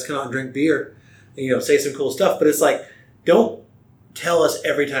anything besides come out and drink beer, and, say some cool stuff. But it's don't tell us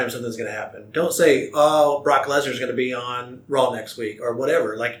every time something's gonna happen. Don't say, oh, Brock Lesnar's gonna be on Raw next week or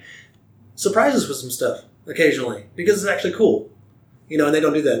whatever. Surprise us with some stuff occasionally because it's actually cool. and they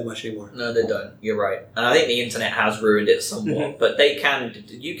don't do that much anymore. No, they don't. You're right. And I think the internet has ruined it somewhat, but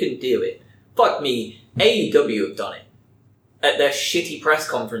you can do it. Fuck me, AEW have done it. At their shitty press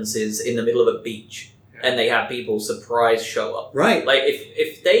conferences in the middle of a beach, and they have people surprise show up. Right. Like,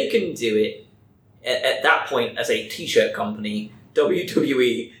 if they can do it at that point as a t-shirt company,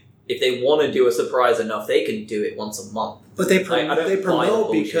 WWE, if they want to do a surprise enough, they can do it once a month. But they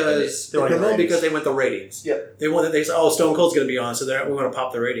promote because they want the ratings. Yeah. They say, Stone Cold's going to be on, so we're going to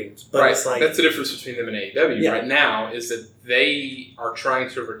pop the ratings. But right. it's like, that's the difference between them and AEW right now is that they are trying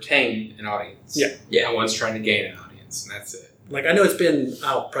to retain an audience. Yeah. And one's trying to gain an audience, and that's it. Like, I know it's been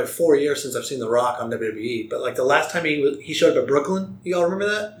probably 4 years since I've seen The Rock on WWE, but like the last time he showed up at Brooklyn, you all remember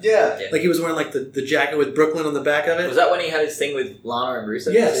that? Yeah. Like he was wearing like the jacket with Brooklyn on the back of it. Was that when he had his thing with Lana and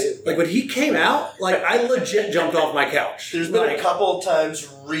Rusev? Yes. Too? Like when he came out, like I legit jumped off my couch. There's been a couple of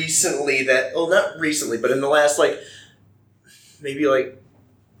times recently not recently, but in the last maybe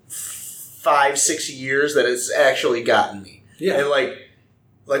 5-6 years that it's actually gotten me. Yeah. And like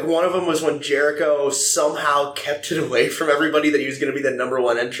one of them was when Jericho somehow kept it away from everybody that he was going to be the number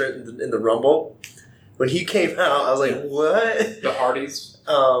one entrant in the Rumble. When he came out, I was like, "What?" The Hardys.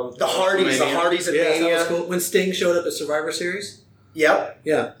 The Hardys at Mania. That was cool. When Sting showed up at Survivor Series. Yep.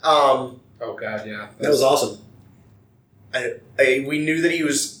 Yeah. Oh God, yeah. That was awesome. We knew that he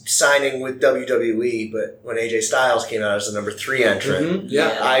was signing with WWE, but when AJ Styles came out as the number 3 entrant,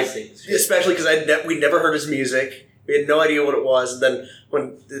 especially because we'd never heard his music. We had no idea what it was, and then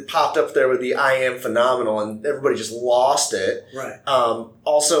when it popped up there with the I Am Phenomenal, and everybody just lost it. Right.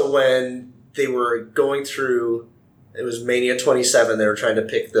 Also, when they were going through, it was Mania 27, they were trying to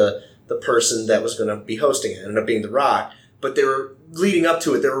pick the person that was going to be hosting it. It ended up being The Rock. But they were leading up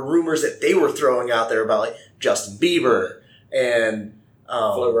to it, there were rumors that they were throwing out there about Justin Bieber and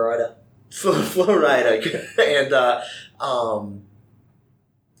Flo Rida. Flo Rida.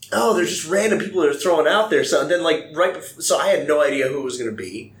 And there's just random people that are throwing out there. So and then so I had no idea who it was going to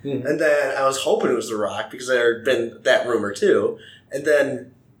be, and then I was hoping it was The Rock because there had been that rumor too. And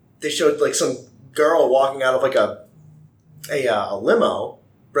then they showed some girl walking out of a limo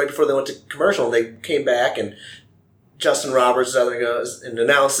right before they went to commercial, and they came back and Justin Roberts goes and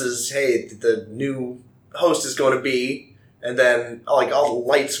announces, "Hey, the new host is going to be," and then all the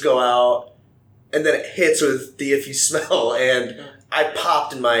lights go out, and then it hits with the If You Smell and. I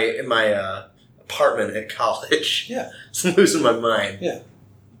popped in my apartment at college. Yeah. Just losing my mind. Yeah.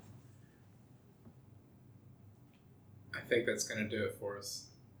 I think that's going to do it for us.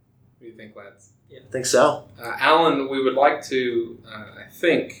 What do you think, lads? Yeah. I think so. Alan, we would like to,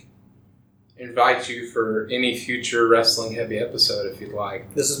 invite you for any future Wrestling Heavy episode if you'd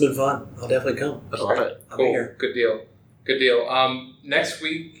like. This has been fun. I'll definitely come. I love it. I'll be here. Good deal. Next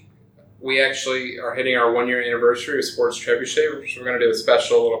week, we actually are hitting our 1-year anniversary of Sports Trebuchet, so we're going to do a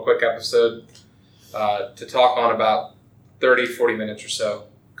special little quick episode to talk on about 30-40 minutes or so.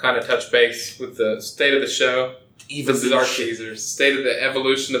 Kind of touch base with the state of the show. This is our teasers. State of the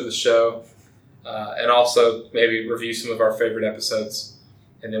evolution of the show. And also maybe review some of our favorite episodes.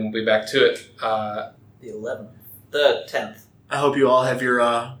 And then we'll be back to it. The 11th. The 10th. I hope you all have your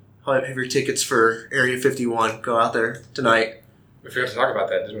tickets for Area 51. Go out there tonight. We forgot to talk about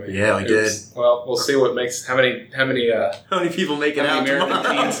that, didn't we? Yeah, we did. Well, we'll see what makes how many people make it out American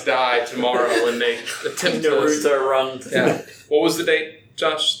tomorrow? teens die tomorrow when they attempt Naruto run. Yeah. What was the date,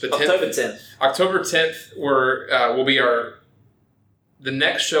 Josh? The 10th? October 10th. October 10th will be the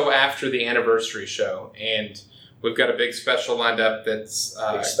next show after the anniversary show, and we've got a big special lined up that's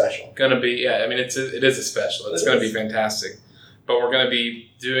going to be it is a special. It's going to be fantastic, but we're going to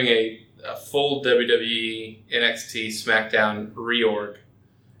be doing a full WWE, NXT, SmackDown reorg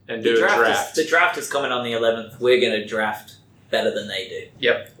and do a draft. The draft is coming on the 11th. We're going to draft better than they do.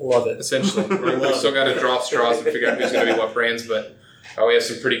 Yep. Love it. Essentially. We've still got to draw straws and figure out who's going to be what brands, but we have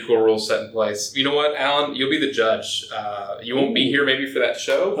some pretty cool rules set in place. You know what, Alan? You'll be the judge. You won't be here maybe for that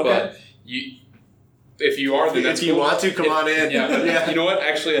show, but if you are, then that's cool. If you want to, come on in. Yeah. You know what?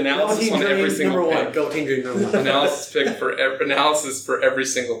 Actually, analysis on every single pick. Go Team Dream number 1. Analysis for every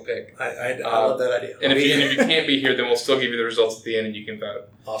single pick. I love that idea. And if you can't be here, then we'll still give you the results at the end and you can vote.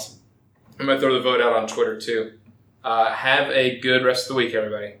 Awesome. I'm going to throw the vote out on Twitter too. Have a good rest of the week,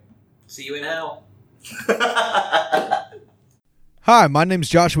 everybody. See you in hell. Hi, my name's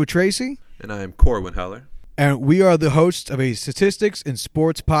Joshua Tracy. And I am Corwin Heller. And we are the hosts of a statistics and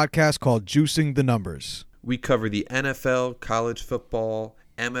sports podcast called Juicing the Numbers. We cover the NFL, college football,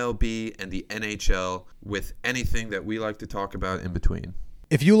 MLB, and the NHL with anything that we like to talk about in between.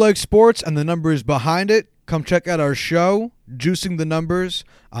 If you like sports and the numbers behind it, come check out our show, Juicing the Numbers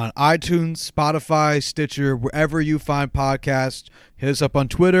on iTunes, Spotify, Stitcher, wherever you find podcasts. Hit us up on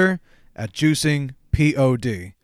Twitter at JuicingPod.